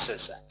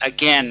analysis,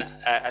 again,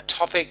 a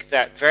topic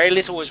that very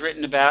little was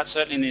written about,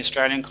 certainly in the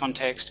Australian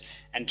context,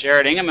 and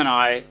Jared Ingham and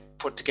I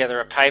put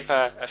together a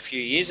paper a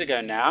few years ago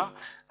now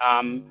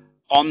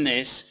on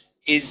this,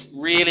 is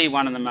really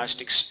one of the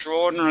most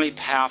extraordinarily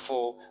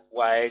powerful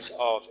ways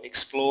of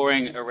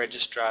exploring a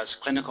registrar's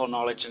clinical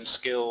knowledge and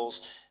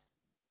skills,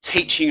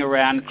 teaching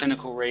around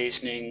clinical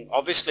reasoning,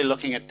 obviously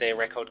looking at their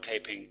record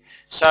keeping.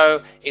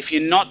 So if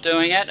you're not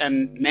doing it,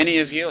 and many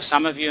of you or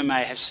some of you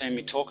may have seen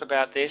me talk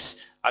about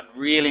this, I'd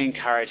really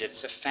encourage it.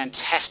 It's a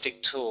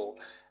fantastic tool.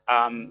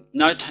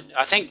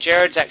 I think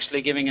Jared's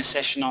actually giving a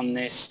session on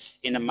this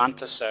in a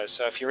month or so,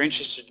 so if you're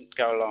interested,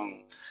 go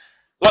along.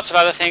 Lots of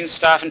other things,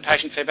 staff and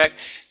patient feedback.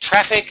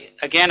 Traffic,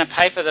 again, a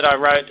paper that I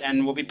wrote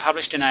and will be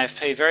published in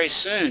AFP very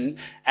soon,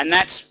 and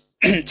that's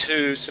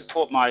to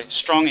support my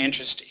strong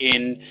interest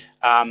in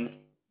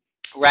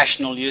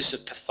rational use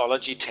of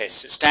pathology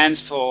tests. It stands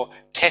for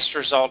Test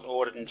Result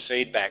Audit and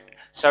Feedback.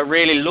 So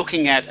really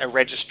looking at a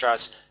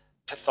registrar's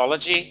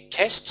pathology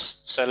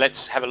tests. So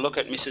let's have a look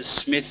at Mrs.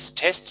 Smith's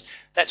tests.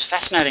 That's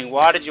fascinating.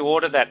 Why did you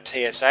order that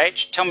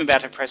TSH? Tell me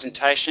about her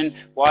presentation.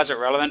 Why is it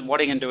relevant? What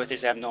are you going to do with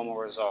these abnormal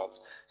results?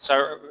 So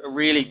a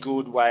really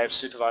good way of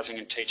supervising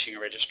and teaching a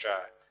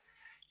registrar.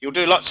 You'll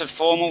do lots of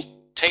formal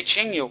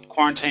teaching, your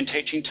quarantine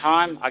teaching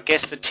time. I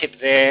guess the tip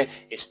there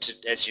is to,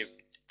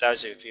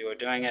 those of you who are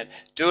doing it,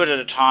 do it at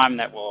a time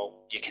that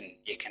you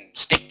can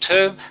stick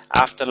to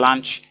after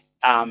lunch.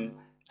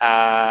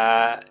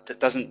 That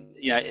doesn't,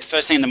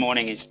 first thing in the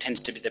morning tends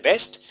to be the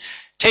best.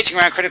 Teaching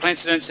around critical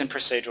incidents and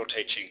procedural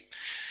teaching.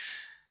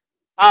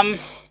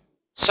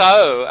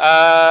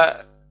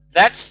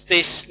 That's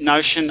this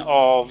notion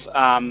of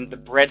the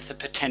breadth of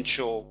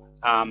potential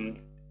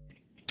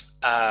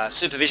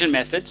supervision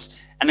methods.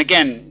 And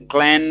again,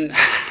 Glenn,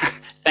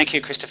 thank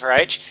you, Christopher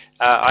H.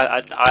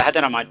 I had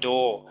that on my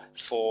door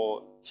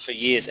for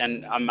years,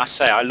 and I must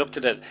say I looked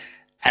at it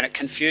and it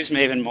confused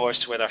me even more as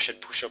to whether I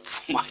should push or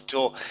pull my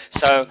door.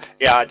 So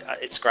yeah,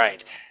 it's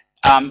great.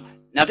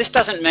 Now this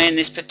doesn't mean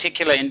this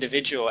particular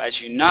individual,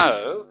 as you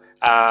know,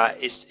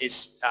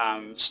 is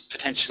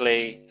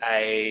potentially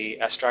a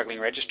struggling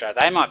registrar.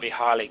 They might be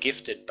highly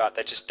gifted, but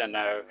they just don't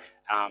know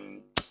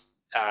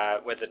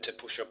whether to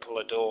push or pull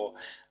a door.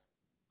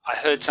 I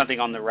heard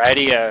something on the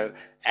radio,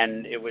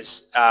 and it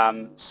was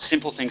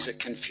simple things that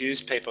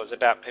confused people. It was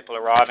about people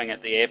arriving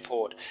at the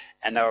airport,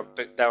 and they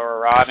were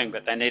arriving,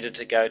 but they needed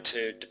to go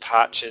to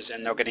departures,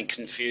 and they were getting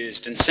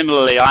confused. And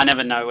similarly, I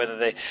never know whether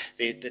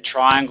the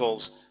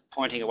triangles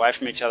pointing away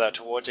from each other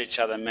towards each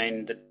other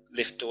mean the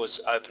lift doors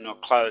open or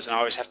close, and I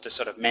always have to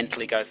sort of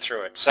mentally go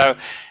through it. So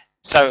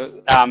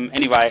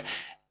anyway,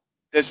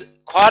 there's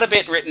quite a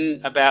bit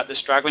written about the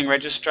struggling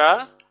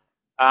registrar.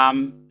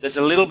 There's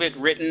a little bit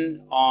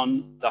written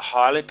on the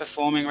highly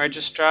performing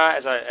registrar,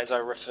 as I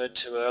referred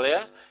to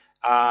earlier,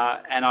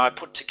 and I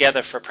put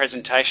together for a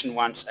presentation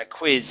once a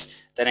quiz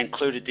that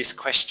included this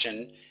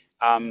question.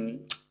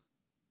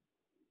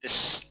 The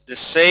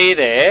C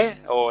there,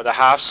 or the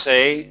half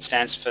C,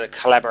 stands for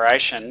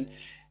collaboration,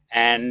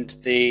 and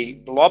the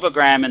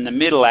blobogram in the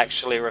middle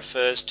actually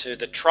refers to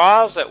the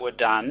trials that were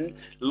done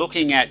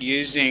looking at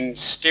using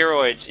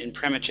steroids in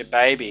premature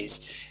babies,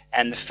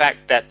 and the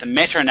fact that the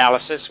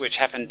meta-analysis, which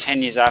happened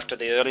 10 years after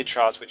the early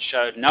trials, which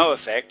showed no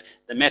effect,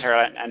 the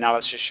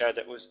meta-analysis showed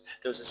that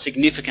there was a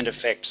significant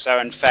effect. So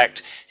in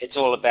fact, it's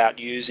all about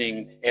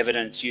using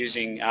evidence,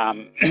 using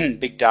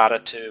big data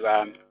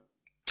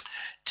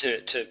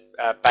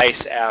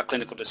base our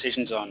clinical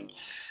decisions on.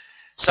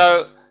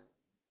 So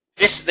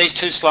these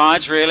two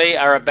slides really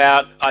are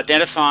about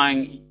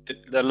identifying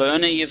the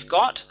learner you've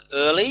got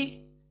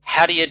early.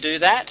 How do you do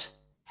that?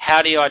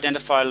 How do you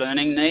identify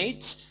learning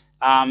needs?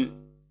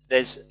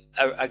 There's,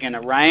 again,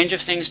 a range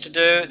of things to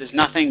do. There's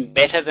nothing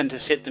better than to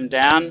sit them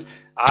down,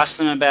 ask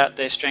them about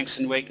their strengths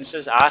and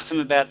weaknesses, ask them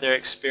about their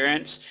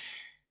experience.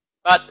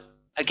 But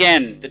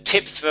again, the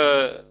tip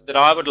that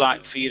I would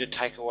like for you to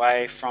take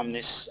away from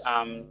this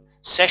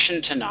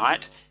session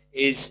tonight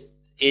is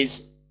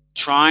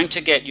trying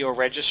to get your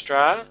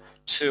registrar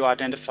to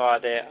identify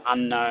their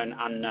unknown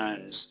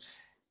unknowns.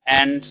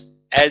 And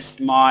as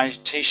my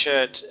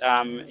t-shirt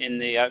in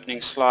the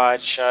opening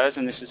slide shows,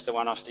 and this is the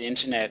one off the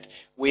internet,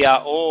 we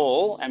are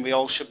all, and we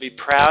all should be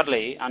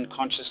proudly,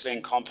 unconsciously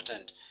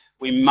incompetent.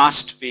 We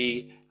must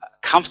be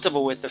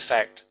comfortable with the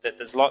fact that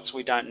there's lots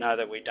we don't know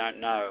that we don't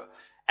know.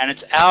 And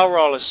it's our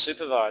role as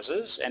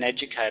supervisors and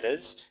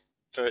educators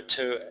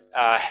to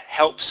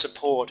help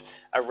support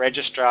a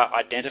registrar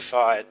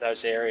identify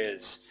those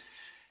areas.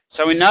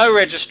 So we know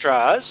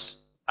registrars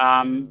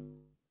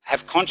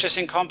have conscious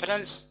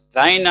incompetence.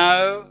 They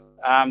know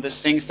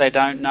there's things they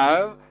don't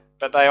know,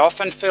 but they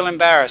often feel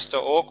embarrassed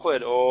or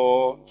awkward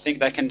or think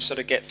they can sort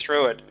of get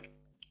through it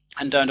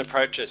and don't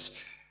approach us.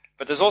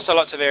 But there's also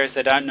lots of areas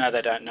they don't know,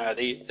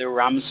 the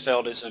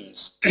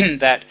Rumsfeldisms,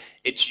 that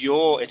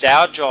it's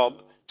our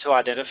job to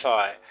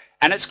identify.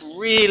 And it's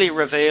really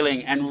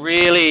revealing and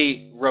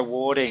really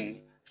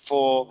rewarding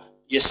for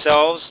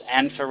yourselves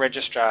and for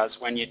registrars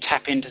when you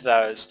tap into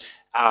those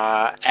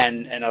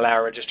and allow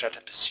a registrar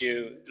to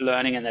pursue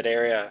learning in that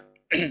area.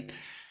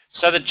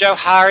 So the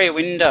Johari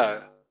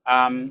window,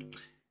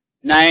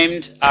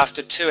 named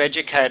after two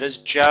educators,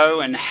 Joe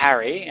and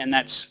Harry, and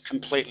that's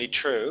completely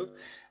true,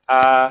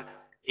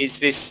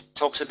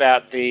 talks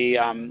about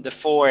the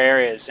 4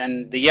 areas.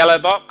 And the yellow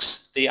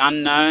box, the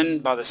unknown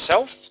by the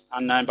self,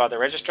 unknown by the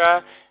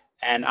registrar,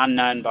 and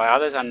unknown by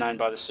others, unknown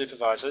by the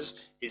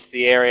supervisors, is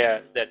the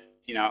area that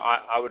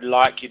I would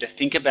like you to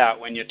think about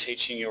when you're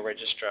teaching your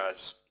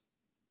registrars.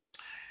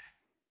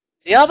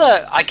 The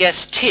other, I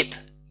guess, tip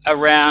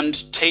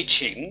around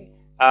teaching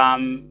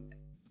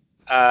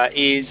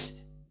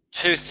is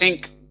to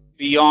think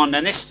beyond,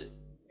 and this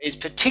is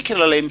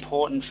particularly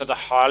important for the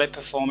highly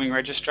performing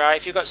registrar.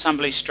 If you've got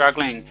somebody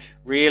struggling,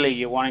 really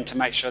you're wanting to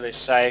make sure they're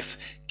safe,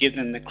 give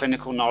them the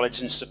clinical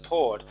knowledge and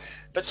support.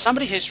 But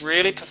somebody who's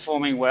really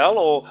performing well,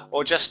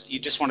 or you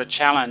just want to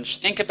challenge,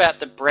 think about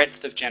the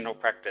breadth of general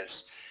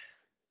practice.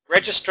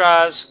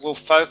 Registrars will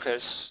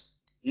focus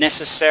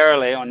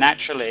necessarily or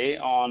naturally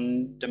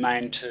on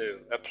domain 2,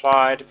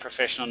 applied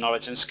professional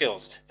knowledge and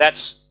skills.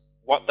 That's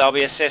what they'll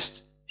be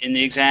assessed in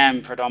the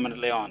exam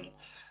predominantly on.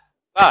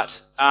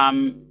 But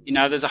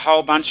there's a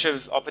whole bunch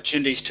of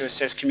opportunities to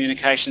assess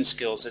communication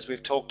skills, as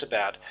we've talked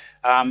about.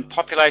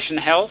 Population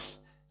health,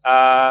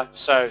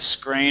 so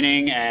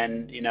screening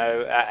and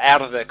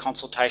out of the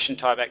consultation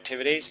type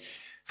activities.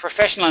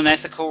 Professional and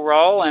ethical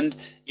role, and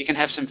you can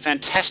have some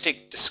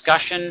fantastic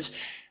discussions.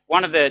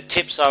 One of the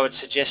tips I would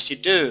suggest you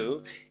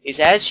do is,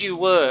 as you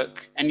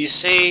work and you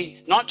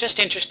see not just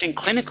interesting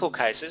clinical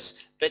cases,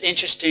 but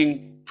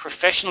interesting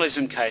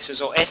professionalism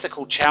cases or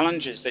ethical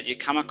challenges that you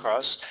come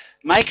across,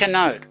 make a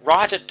note,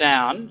 write it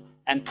down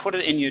and put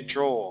it in your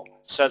drawer,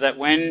 so that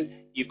when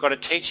you've got a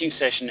teaching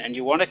session and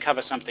you want to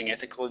cover something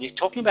ethical, you're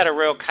talking about a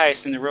real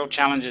case and the real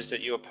challenges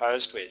that you're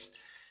posed with.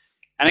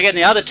 And again,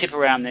 the other tip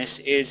around this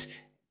is,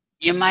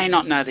 you may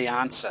not know the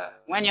answer.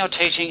 When you're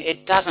teaching,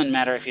 it doesn't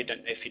matter if you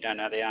don't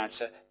know the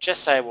answer.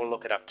 Just say, we'll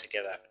look it up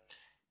together.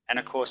 And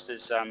of course,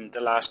 there's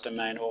the last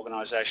domain,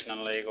 organisation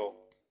and legal.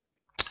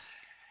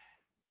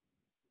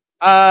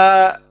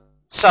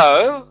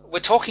 So we're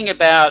talking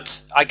about,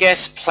 I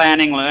guess,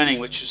 planning learning,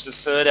 which is the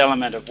third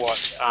element of what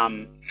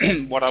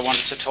what I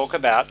wanted to talk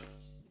about.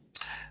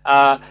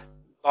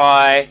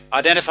 By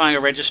identifying a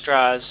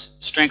registrar's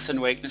strengths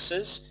and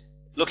weaknesses,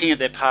 looking at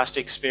their past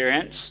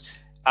experience,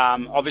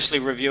 obviously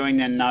reviewing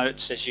their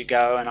notes as you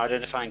go and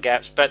identifying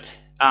gaps, but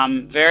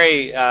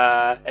very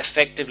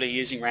effectively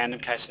using random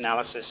case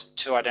analysis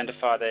to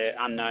identify their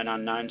unknown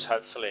unknowns,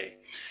 hopefully.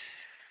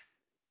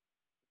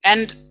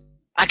 And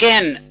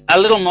again, a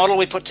little model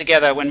we put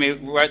together when we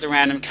wrote the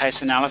random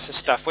case analysis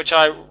stuff, which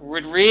I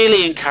would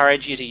really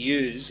encourage you to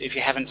use if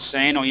you haven't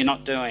seen or you're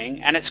not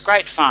doing, and it's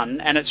great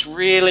fun, and it's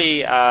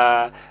really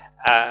a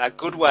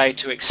good way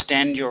to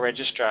extend your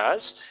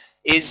registrars,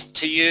 is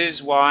to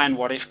use why and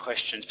what if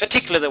questions,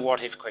 particularly the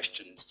what if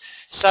questions.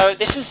 So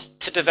this is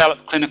to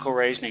develop clinical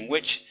reasoning,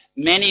 which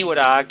many would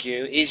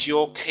argue is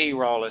your key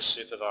role as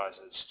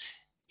supervisors.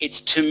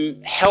 It's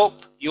to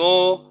help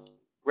your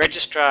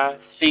registrar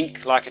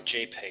think like a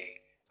GP,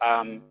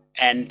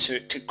 and to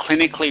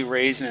clinically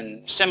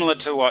reason, similar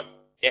to what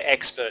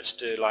experts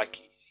do, like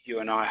you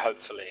and I,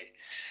 hopefully.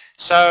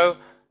 So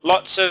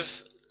lots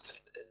of,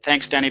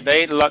 thanks Danny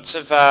B, lots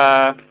of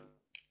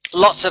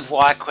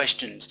why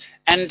questions.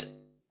 And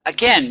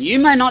again, you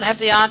may not have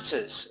the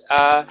answers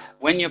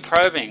when you're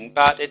probing,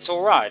 but it's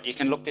all right. You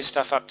can look this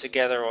stuff up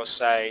together or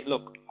say,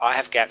 look, I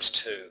have gaps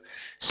too.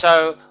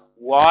 So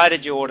Why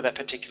did you order that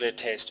particular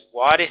test?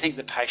 Why do you think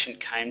the patient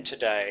came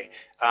today?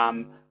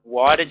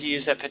 Why did you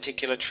use that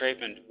particular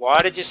treatment?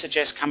 Why did you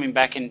suggest coming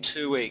back in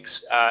 2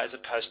 weeks as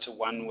opposed to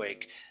 1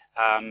 week?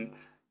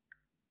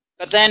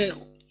 But then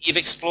you've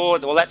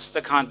explored, well, that's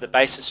the kind of the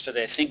basis for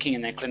their thinking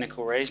and their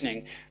clinical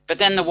reasoning. But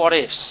then the what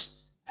ifs.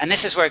 And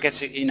this is where it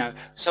gets,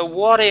 so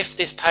what if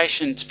this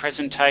patient's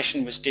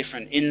presentation was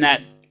different in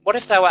that, what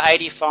if they were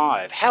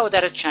 85? How would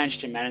that have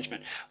changed your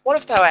management? What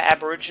if they were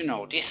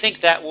Aboriginal? Do you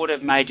think that would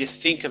have made you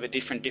think of a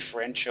different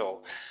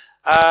differential?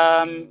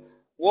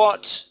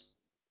 What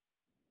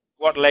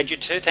led you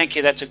to? Thank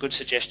you, that's a good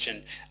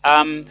suggestion.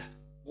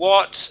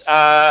 What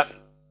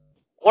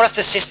if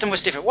the system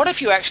was different? What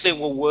if you actually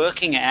were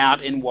working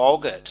out in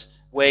Walgett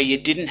where you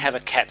didn't have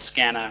a CAT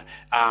scanner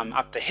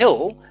up the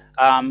hill?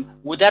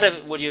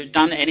 Would you have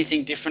done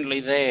anything differently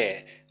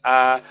there?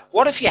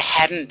 What if you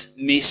hadn't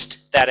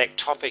missed that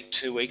ectopic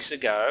 2 weeks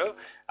ago?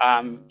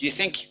 Do you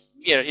think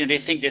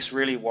this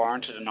really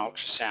warranted an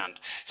ultrasound?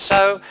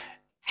 So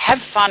have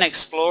fun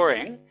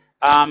exploring,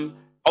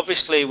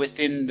 obviously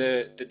within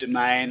the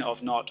domain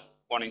of not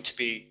wanting to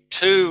be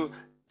too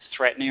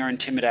threatening or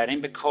intimidating,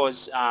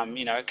 because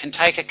it can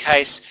take a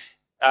case,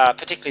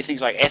 particularly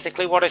things like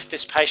ethically. What if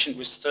this patient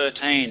was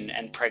 13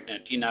 and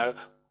pregnant?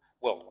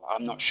 Well,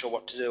 I'm not sure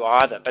what to do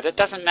either, but it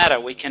doesn't matter.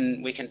 We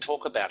can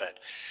talk about it.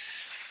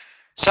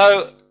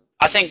 So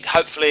I think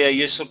hopefully a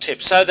useful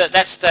tip. So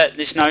that's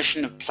this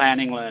notion of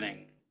planning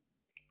learning.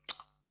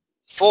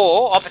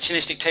 For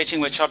opportunistic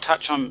teaching, which I'll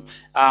touch on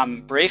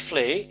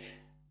briefly,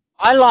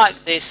 I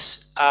like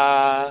this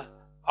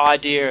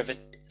idea of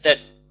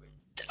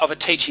a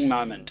teaching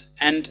moment.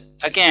 And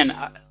again,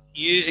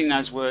 using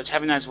those words,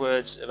 having those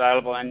words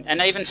available,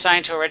 and even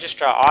saying to a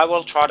registrar, I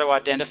will try to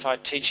identify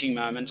teaching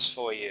moments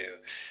for you.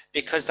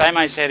 Because they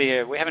may say to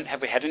you,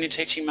 have we had any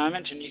teaching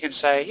moments? And you can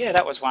say, yeah,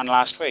 that was one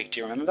last week. Do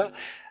you remember?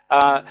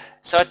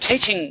 So a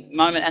teaching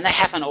moment, and they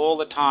happen all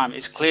the time,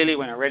 is clearly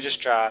when a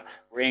registrar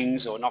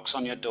rings or knocks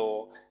on your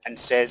door and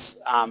says,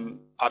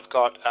 I've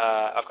got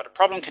a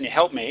problem. Can you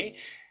help me?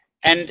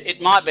 And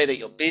it might be that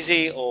you're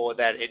busy or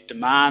that it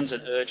demands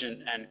an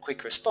urgent and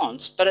quick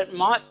response, but it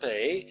might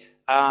be,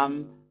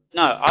 no,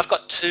 I've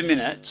got 2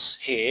 minutes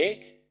here.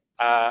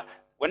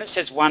 When it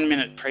says 1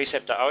 minute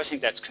preceptor, I always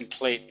think that's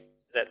complete.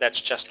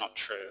 That's just not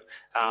true.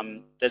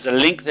 There's a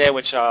link there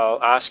which I'll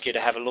ask you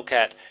to have a look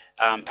at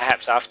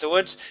perhaps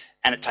afterwards,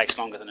 and it takes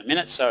longer than a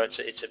minute, so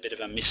it's a bit of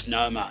a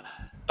misnomer.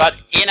 But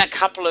in a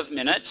couple of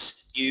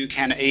minutes, you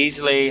can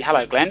easily...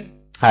 Hello, Glenn.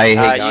 Hey,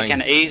 how you going? You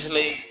can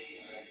easily...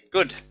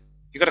 Good.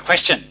 You got a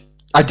question?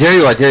 I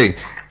do.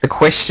 The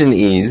question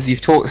is,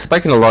 you've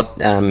spoken a lot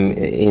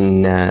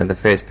in the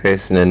first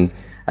person and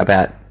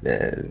about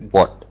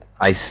what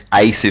a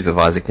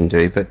supervisor can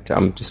do, but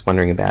I'm just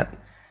wondering about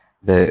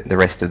the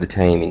rest of the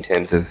team in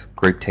terms of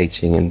group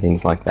teaching and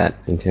things like that,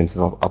 in terms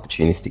of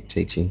opportunistic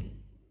teaching.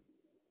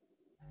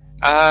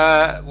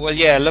 Well,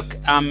 yeah, look,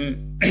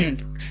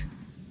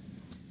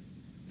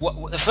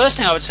 the first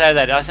thing I would say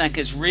that I think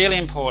is really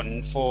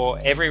important for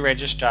every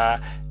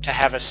registrar to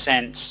have a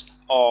sense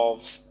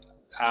of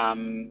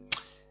who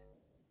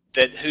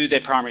their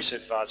primary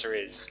supervisor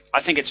is.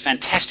 I think it's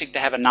fantastic to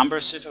have a number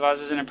of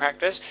supervisors in a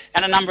practice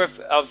and a number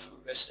of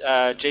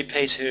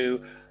GPs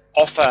who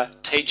offer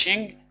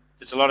teaching.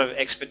 There's a lot of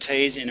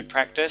expertise in a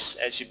practice,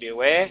 as you'd be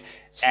aware,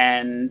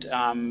 and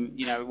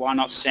why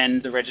not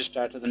send the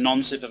registrar to the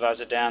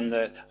non-supervisor down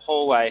the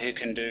hallway who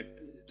can do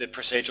the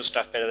procedural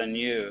stuff better than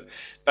you?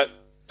 But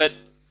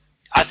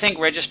I think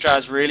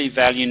registrars really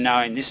value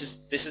knowing this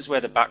is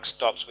where the buck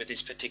stops with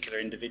this particular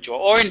individual,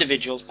 or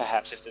individuals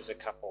perhaps if there's a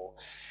couple.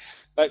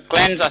 But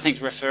Glenn's, I think,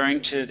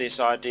 referring to this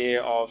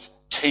idea of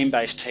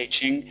team-based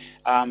teaching.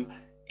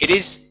 It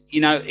is,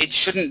 it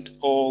shouldn't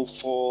all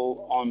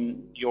fall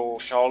on your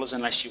shoulders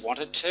unless you want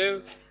it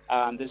to.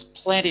 There's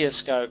plenty of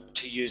scope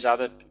to use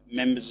other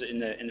members in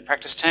the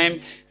practice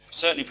team,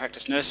 certainly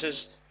practice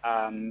nurses,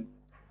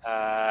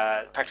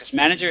 practice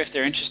manager if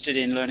they're interested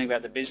in learning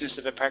about the business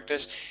of a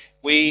practice.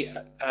 We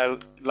are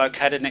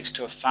located next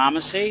to a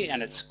pharmacy,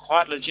 and it's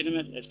quite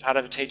legitimate as part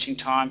of a teaching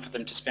time for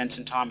them to spend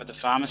some time with the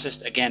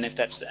pharmacist, again, if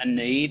that's a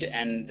need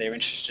and they're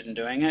interested in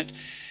doing it.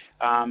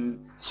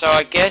 So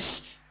I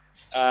guess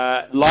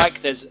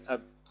like there's a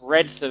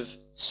breadth of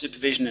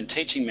supervision and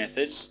teaching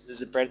methods,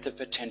 there's a breadth of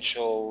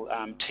potential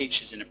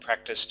teachers in a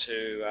practice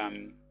to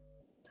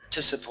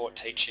support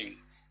teaching.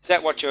 Is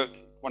that what you're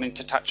wanting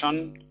to touch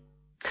on,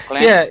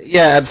 Glenn?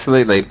 Yeah,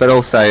 absolutely. But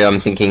also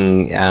I'm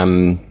thinking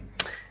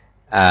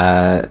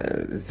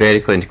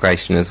vertical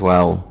integration as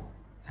well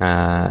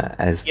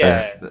as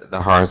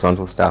the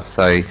horizontal stuff.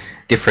 So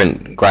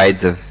different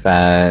grades of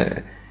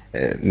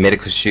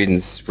medical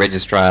students,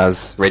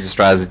 registrars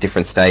at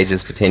different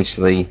stages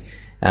potentially,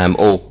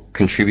 all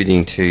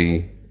contributing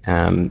to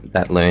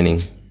that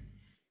learning.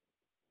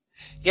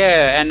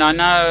 Yeah, and I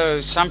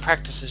know some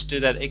practices do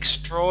that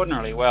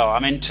extraordinarily well. I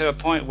mean, to a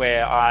point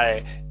where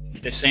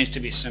there seems to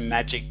be some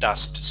magic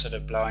dust sort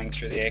of blowing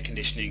through the air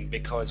conditioning,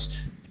 because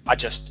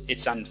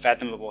it's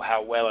unfathomable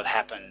how well it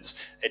happens.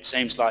 It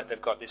seems like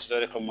they've got this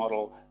vertical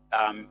model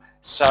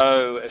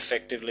so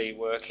effectively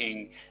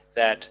working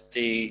that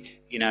the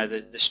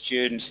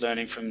students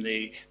learning from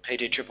the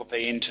PT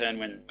intern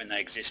when they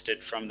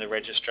existed, from the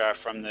registrar,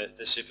 from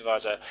the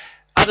supervisor.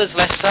 Others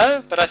less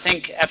so, but I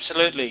think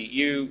absolutely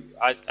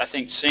I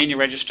think senior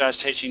registrars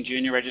teaching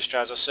junior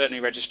registrars, or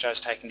certainly registrars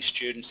taking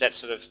students, that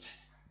sort of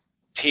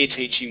peer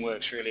teaching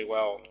works really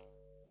well.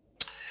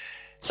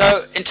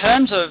 So in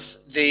terms of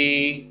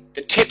the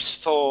tips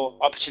for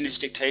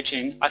opportunistic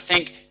teaching, I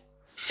think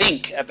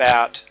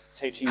about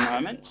teaching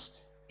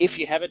moments. If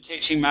you have a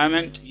teaching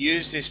moment,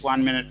 use this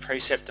 1-minute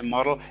preceptor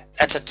model.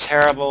 That's a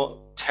terrible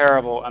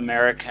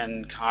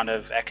American kind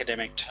of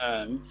academic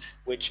term,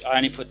 which I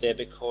only put there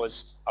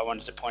because I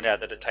wanted to point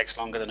out that it takes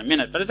longer than a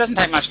minute, but it doesn't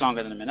take much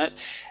longer than a minute.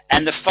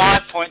 And the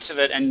 5 points of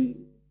it,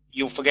 and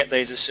you'll forget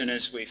these as soon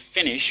as we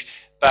finish,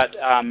 but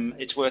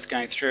it's worth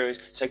going through.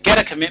 So get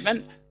a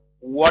commitment.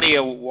 What do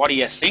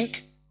you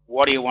think?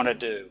 What do you want to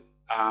do?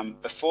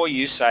 Before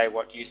you say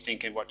what you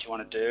think and what you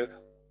want to do,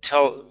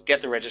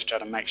 get the registrar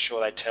to make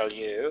sure they tell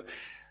you.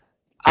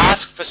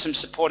 Ask for some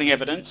supporting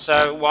evidence.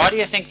 So why do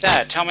you think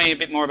that? Tell me a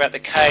bit more about the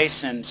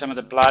case and some of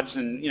the bloods,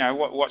 and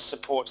what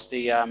supports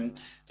the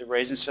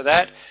reasons for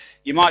that.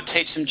 You might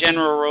teach some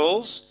general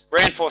rules,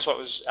 reinforce what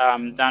was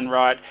done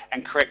right,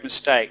 and correct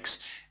mistakes.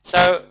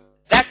 So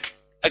that,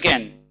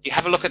 again, you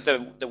have a look at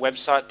the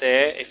website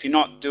there. If you're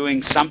not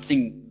doing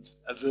something,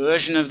 a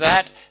version of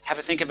that, have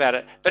a think about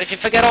it. But if you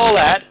forget all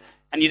that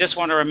and you just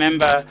want to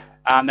remember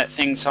that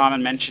thing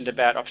Simon mentioned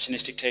about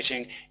opportunistic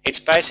teaching, it's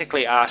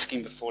basically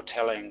asking before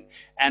telling.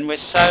 And we're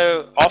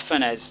so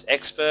often, as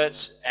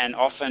experts and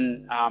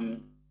often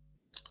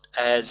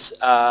as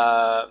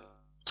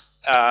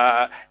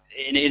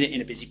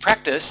in a busy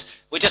practice,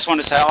 we just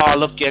want to say, oh,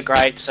 look, you're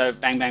great, so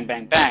bang, bang,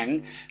 bang,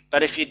 bang.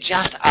 But if you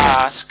just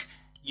ask,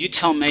 you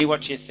tell me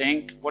what you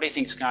think, what do you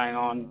think's going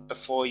on,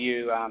 before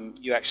you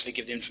you actually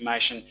give the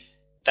information,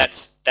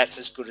 that's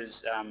as good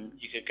as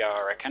you could go,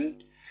 I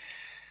reckon.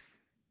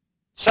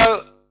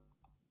 So,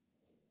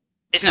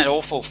 isn't it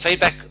awful?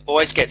 Feedback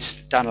always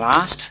gets done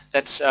last.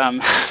 That's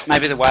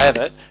maybe the way of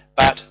it.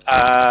 But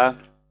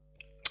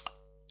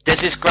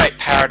there's this great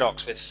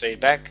paradox with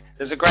feedback.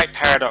 There's a great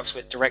paradox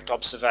with direct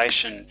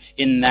observation,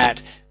 in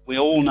that we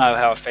all know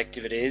how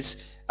effective it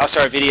is. Oh,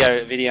 sorry,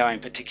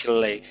 videoing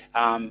particularly.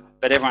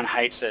 But everyone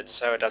hates it,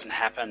 so it doesn't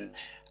happen.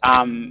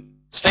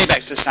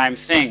 Feedback's the same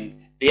thing.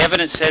 The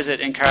evidence says it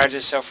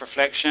encourages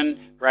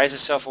self-reflection,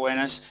 raises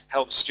self-awareness,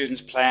 helps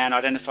students plan,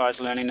 identifies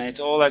learning needs,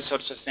 all those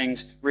sorts of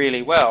things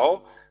really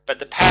well. But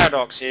the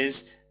paradox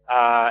is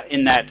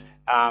in that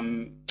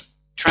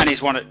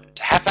trainees want it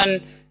to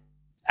happen.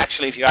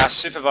 Actually, if you ask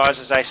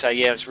supervisors, they say,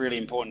 yeah, it's really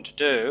important to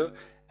do,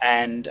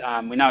 and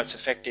we know it's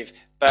effective.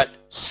 But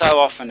so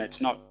often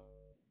it's not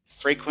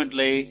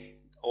frequently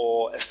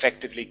or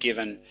effectively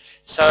given.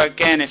 So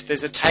again, if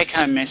there's a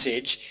take-home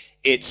message,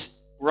 it's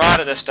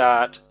right at the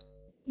start.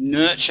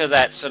 Nurture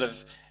that sort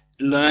of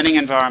learning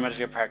environment of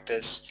your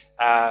practice.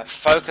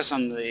 Focus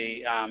on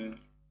the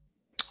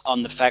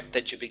fact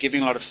that you'll be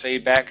giving a lot of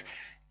feedback.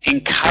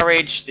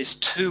 Encourage this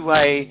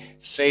two-way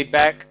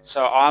feedback.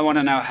 So I want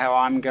to know how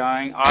I'm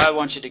going. I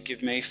want you to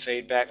give me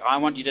feedback. I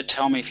want you to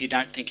tell me if you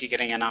don't think you're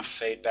getting enough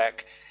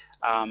feedback,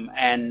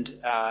 and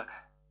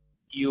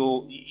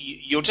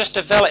you'll just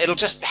develop. It'll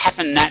just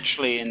happen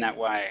naturally in that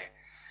way.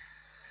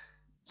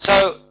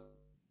 So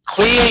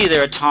clearly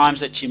there are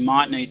times that you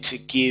might need to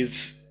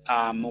give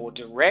more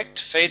direct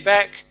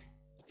feedback.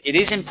 It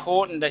is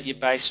important that you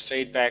base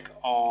feedback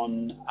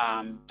on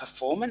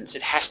performance.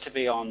 It has to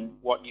be on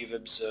what you've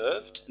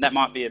observed. And that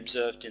might be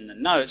observed in the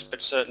notes, but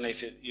certainly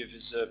if you've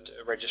observed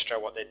a registrar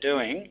what they're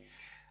doing.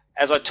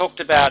 As I talked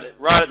about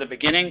right at the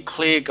beginning,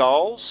 clear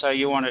goals. So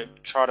you want to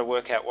try to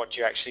work out what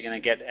you're actually going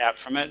to get out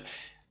from it.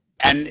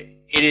 And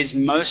it is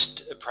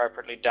most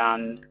appropriately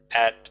done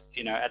at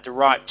the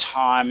right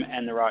time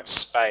and the right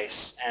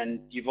space.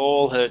 And you've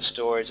all heard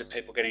stories of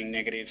people getting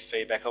negative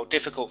feedback or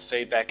difficult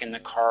feedback in the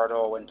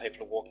corridor when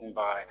people are walking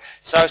by.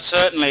 So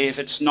certainly, if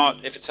it's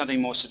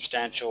something more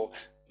substantial,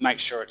 make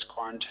sure it's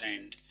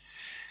quarantined.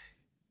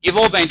 You've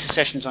all been to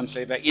sessions on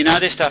feedback. You know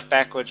this stuff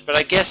backwards, but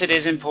I guess it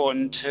is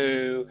important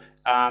to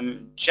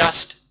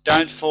just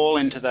don't fall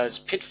into those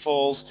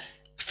pitfalls.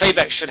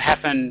 Feedback should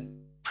happen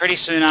pretty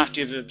soon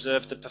after you've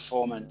observed the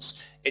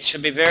performance. It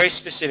should be very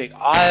specific.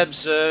 I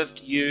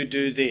observed you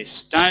do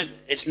this.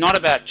 It's not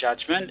about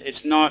judgment.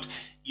 It's not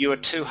you were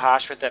too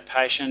harsh with that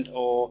patient,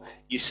 or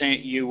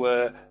you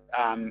were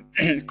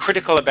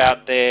critical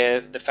about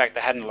the fact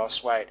they hadn't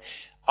lost weight.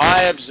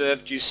 I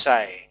observed you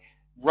say.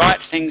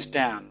 Write things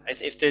down.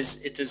 If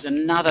there's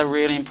another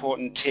really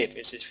important tip,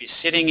 is if you're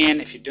sitting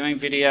in, if you're doing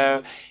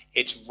video,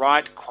 it's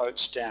write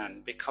quotes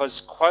down,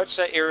 because quotes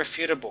are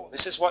irrefutable.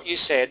 This is what you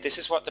said, this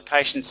is what the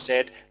patient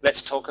said,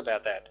 let's talk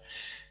about that.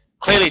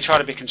 Clearly try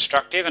to be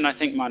constructive, and I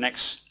think my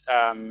next,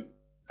 well,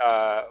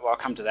 I'll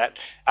come to that.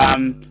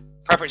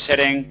 Appropriate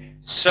setting,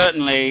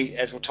 certainly,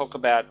 as we'll talk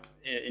about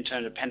in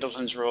terms of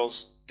Pendleton's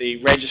rules,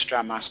 the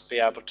registrar must be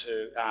able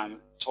to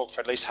talk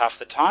for at least half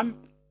the time,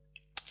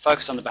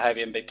 focus on the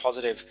behaviour and be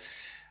positive.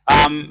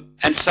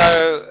 And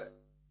so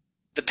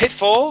The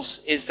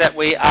pitfalls is that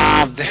we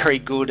are very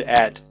good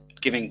at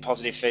giving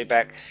positive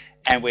feedback,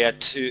 and we are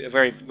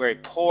very, very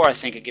poor, I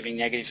think, at giving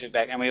negative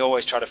feedback, and we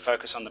always try to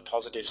focus on the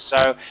positives.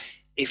 So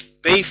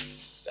be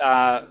fearless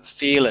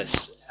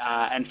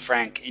and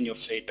frank in your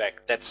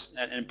feedback. That's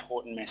an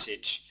important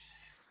message.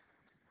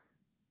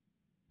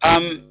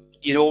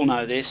 You all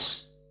know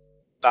this,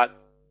 but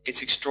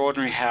it's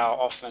extraordinary how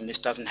often this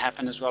doesn't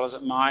happen as well as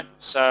it might.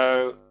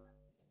 So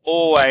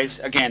always,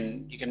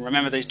 again, you can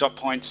remember these dot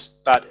points,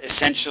 but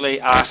essentially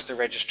ask the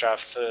registrar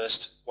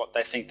first what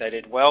they think they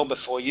did well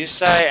before you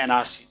say, and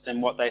ask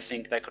them what they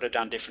think they could have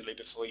done differently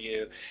before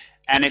you.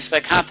 And if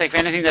they can't think of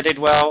anything they did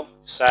well,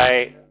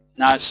 say,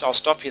 no, I'll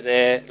stop you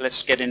there.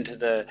 Let's get into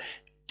the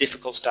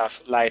difficult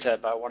stuff later,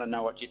 but I want to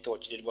know what you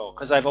thought you did well,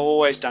 because they've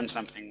always done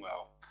something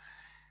well.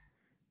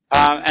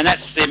 And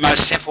that's the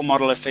most simple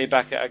model of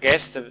feedback, I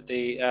guess,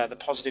 the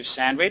positive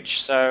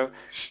sandwich. So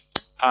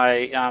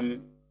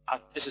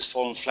this has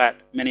fallen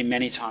flat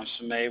many times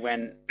for me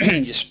when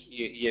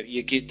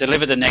you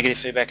deliver the negative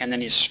feedback and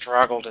then you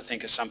struggle to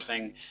think of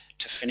something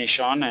to finish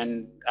on.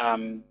 And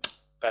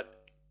but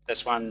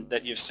that's one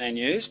that you've seen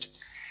used.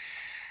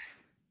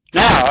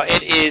 Now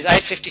it is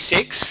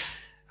 8:56.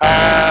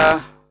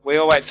 We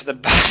all wait for the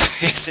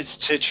bus. Yes, it's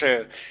too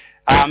true.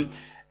 And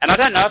I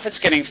don't know if it's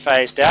getting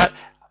phased out.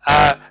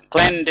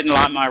 Glenn didn't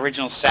like my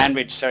original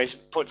sandwich, so he's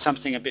put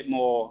something a bit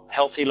more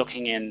healthy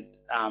looking in.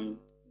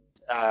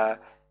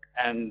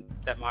 And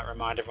that might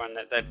remind everyone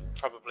that they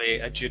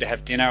probably are due to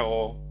have dinner,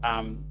 or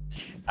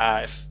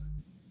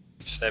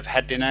if they've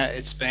had dinner,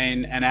 it's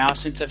been an hour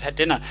since they've had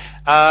dinner.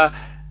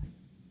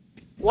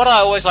 What I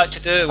always like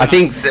to do...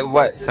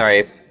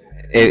 Sorry,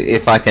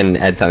 if I can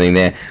add something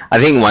there. I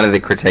think one of the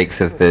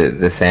critiques of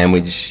the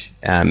sandwich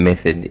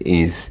method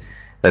is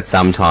that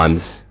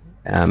sometimes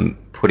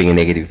putting a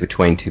negative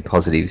between two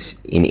positives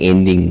in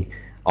ending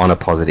on a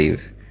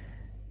positive,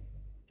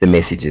 the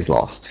message is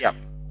lost. Yep.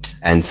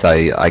 And so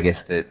I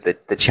guess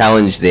the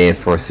challenge there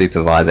for a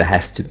supervisor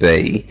has to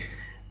be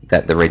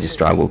that the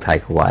registrar will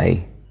take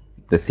away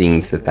the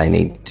things that they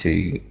need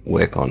to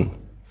work on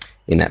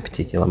in that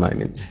particular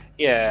moment.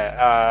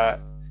 Yeah,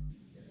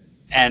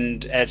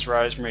 and as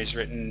Rosemary's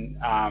written,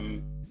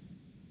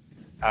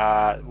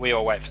 we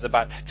all wait for the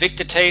but.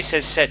 Victor T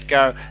says set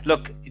go.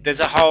 Look,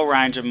 there's a whole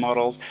range of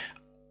models.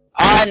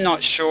 I'm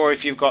not sure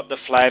if you've got the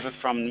flavour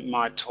from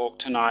my talk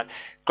tonight.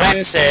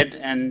 Glenn said,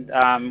 and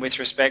with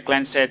respect,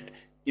 Glenn said,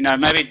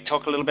 maybe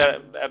talk a little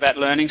bit about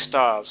learning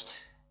styles.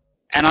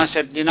 And I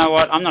said, you know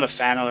what, I'm not a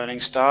fan of learning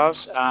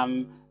styles.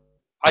 I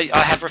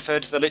have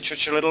referred to the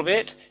literature a little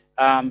bit,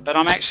 but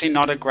I'm actually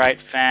not a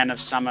great fan of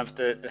some of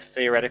the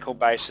theoretical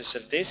basis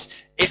of this.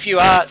 If you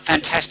are,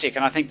 fantastic,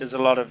 and I think there's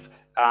a lot of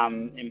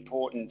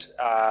important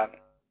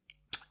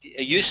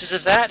uses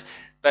of that,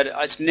 but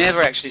it's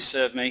never actually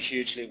served me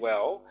hugely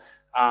well.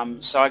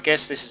 So I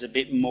guess this is a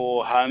bit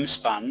more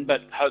homespun,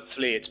 but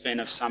hopefully it's been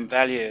of some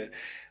value.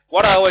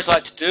 What I always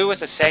like to do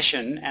with a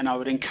session, and I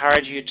would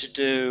encourage you to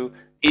do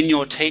in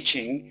your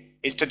teaching,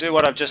 is to do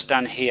what I've just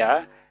done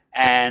here,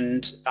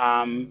 and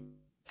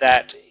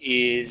that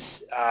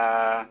is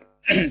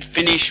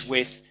finish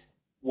with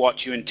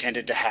what you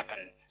intended to happen.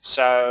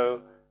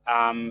 So,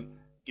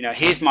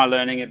 here's my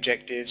learning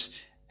objectives,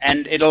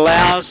 and it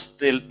allows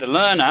the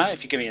learner,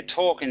 if you're giving a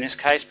talk in this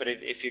case, but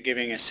if you're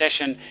giving a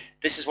session,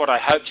 this is what I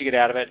hope to get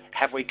out of it.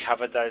 Have we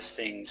covered those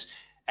things?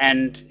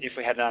 And if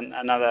we had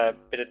another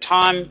bit of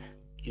time,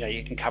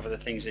 you can cover the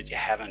things that you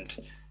haven't.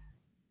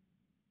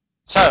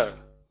 So,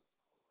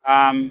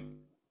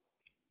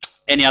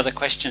 any other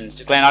questions?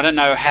 Glenn, I don't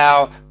know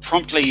how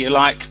promptly you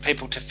like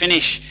people to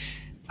finish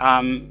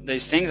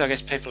these things. I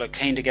guess people are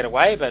keen to get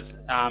away, but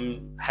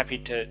happy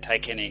to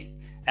take any.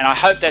 And I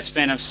hope that's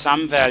been of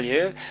some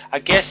value. I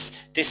guess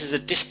this is a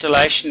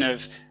distillation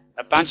of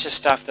a bunch of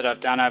stuff that I've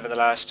done over the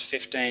last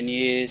 15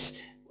 years.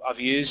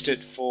 I've used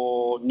it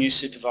for new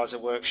supervisor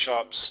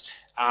workshops,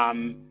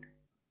 and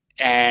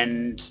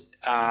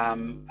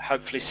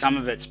hopefully some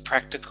of it's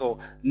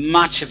practical.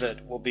 Much of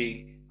it will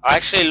be... I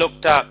actually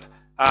looked up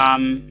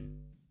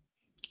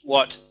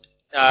what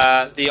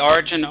the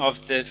origin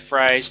of the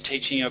phrase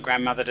teaching your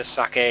grandmother to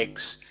suck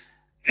eggs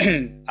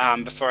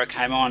before I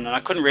came on, and I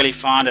couldn't really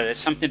find it. It's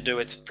something to do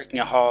with pricking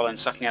a hole and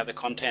sucking out the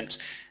contents,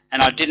 and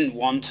I didn't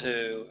want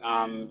to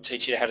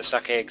teach you how to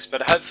suck eggs,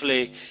 but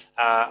hopefully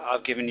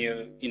I've given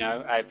you,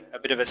 a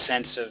bit of a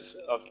sense of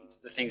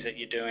the things that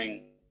you're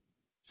doing,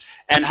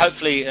 and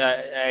hopefully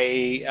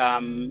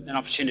an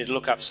opportunity to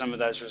look up some of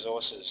those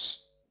resources.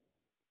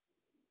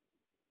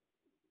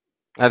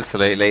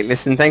 Absolutely.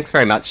 Listen, thanks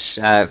very much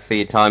for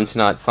your time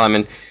tonight,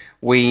 Simon.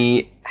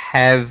 We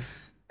have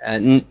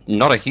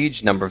not a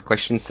huge number of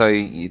questions, so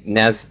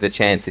now's the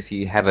chance if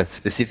you have a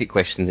specific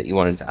question that you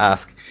wanted to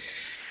ask.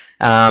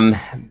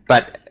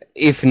 But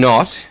if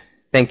not,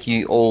 thank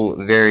you all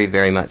very,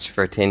 very much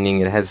for attending.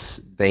 It has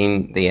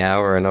been the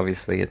hour, and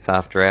obviously it's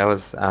after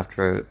hours,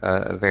 after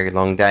a very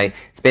long day.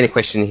 It's been a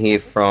question here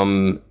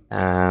from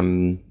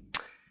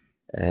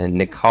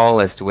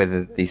Nicole as to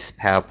whether this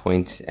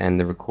PowerPoint and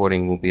the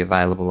recording will be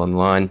available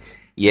online.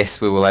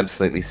 yes, we will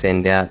absolutely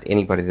send out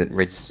anybody that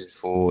registered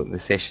for the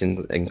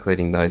session,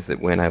 including those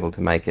that weren't able to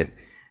make it,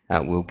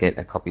 will get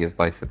a copy of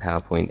both the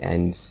PowerPoint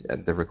and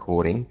the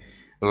recording.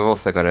 We've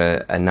also got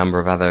a number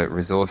of other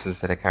resources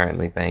that are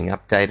currently being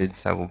updated,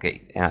 so we'll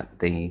get out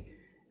the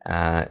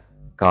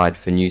guide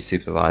for new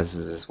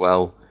supervisors as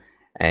well,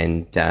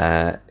 and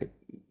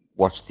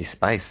watch this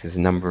space. There's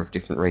a number of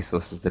different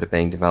resources that are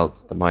being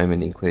developed at the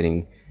moment,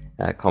 including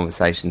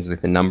conversations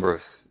with a number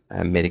of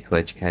medical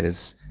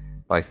educators,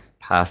 both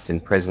past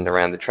and present,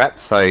 around the trap.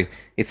 So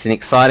it's an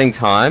exciting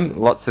time,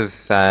 lots of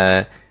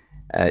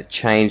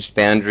changed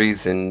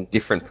boundaries and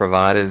different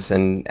providers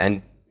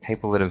and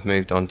people that have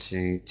moved on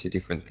to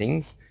different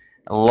things.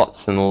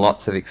 Lots and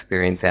lots of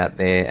experience out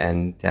there,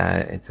 and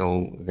it's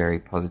all very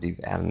positive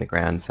out on the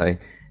ground. So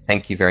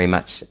thank you very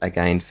much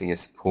again for your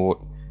support.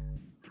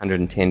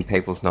 110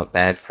 people's not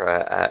bad for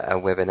a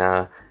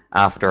webinar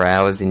after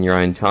hours in your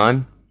own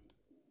time.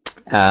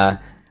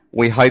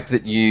 We hope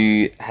that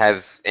you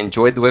have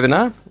enjoyed the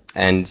webinar,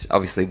 and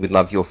obviously we'd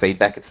love your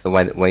feedback. It's the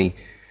way that we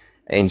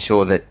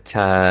ensure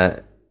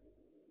that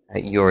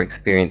your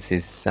experience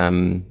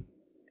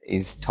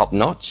is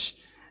top-notch,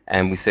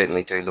 and we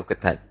certainly do look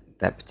at that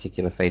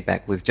particular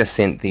feedback. We've just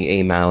sent the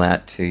email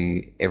out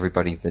to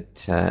everybody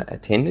that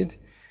attended,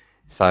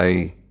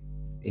 so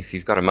if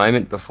you've got a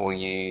moment before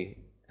you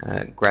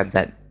grab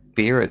that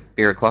beer at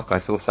beer o'clock, I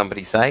saw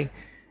somebody say,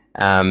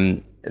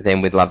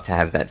 then we'd love to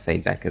have that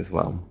feedback as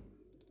well.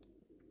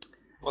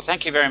 Well,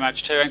 thank you very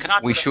much too. And can I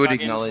We put should a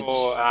plug in acknowledge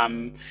for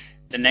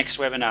the next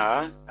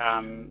webinar,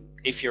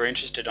 if you're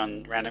interested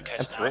on random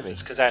case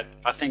analysis, because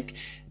I think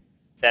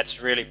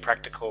that's really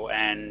practical,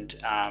 and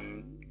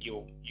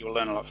you'll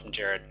learn a lot from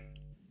Jared.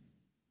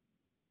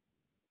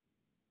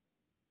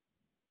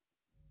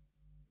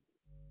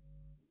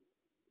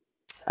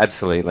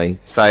 Absolutely.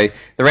 So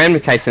the random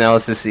case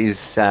analysis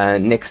is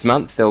next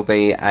month. There'll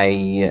be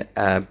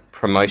a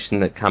promotion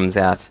that comes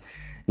out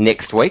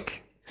next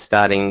week,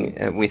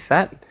 starting with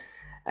that.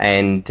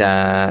 And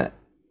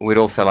we'd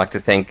also like to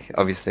thank,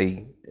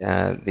 obviously,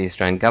 the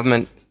Australian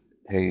Government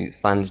who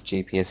fund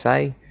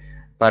GPSA,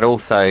 but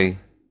also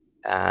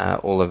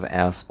all of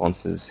our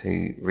sponsors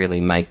who really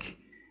make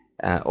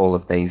all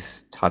of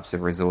these types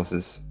of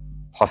resources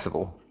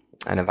possible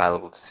and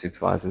available to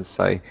supervisors.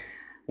 So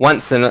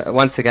once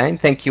again,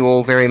 thank you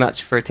all very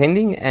much for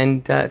attending,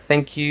 and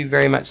thank you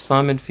very much,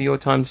 Simon, for your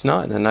time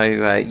tonight. I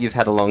know you've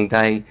had a long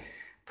day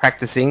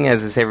practicing,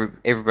 as is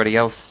everybody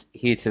else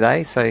here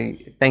today, so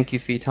thank you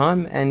for your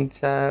time, and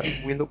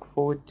we look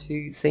forward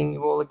to seeing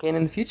you all again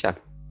in the future.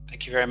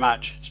 Thank you very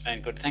much. It's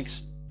been good.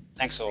 Thanks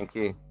all. Thank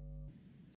you.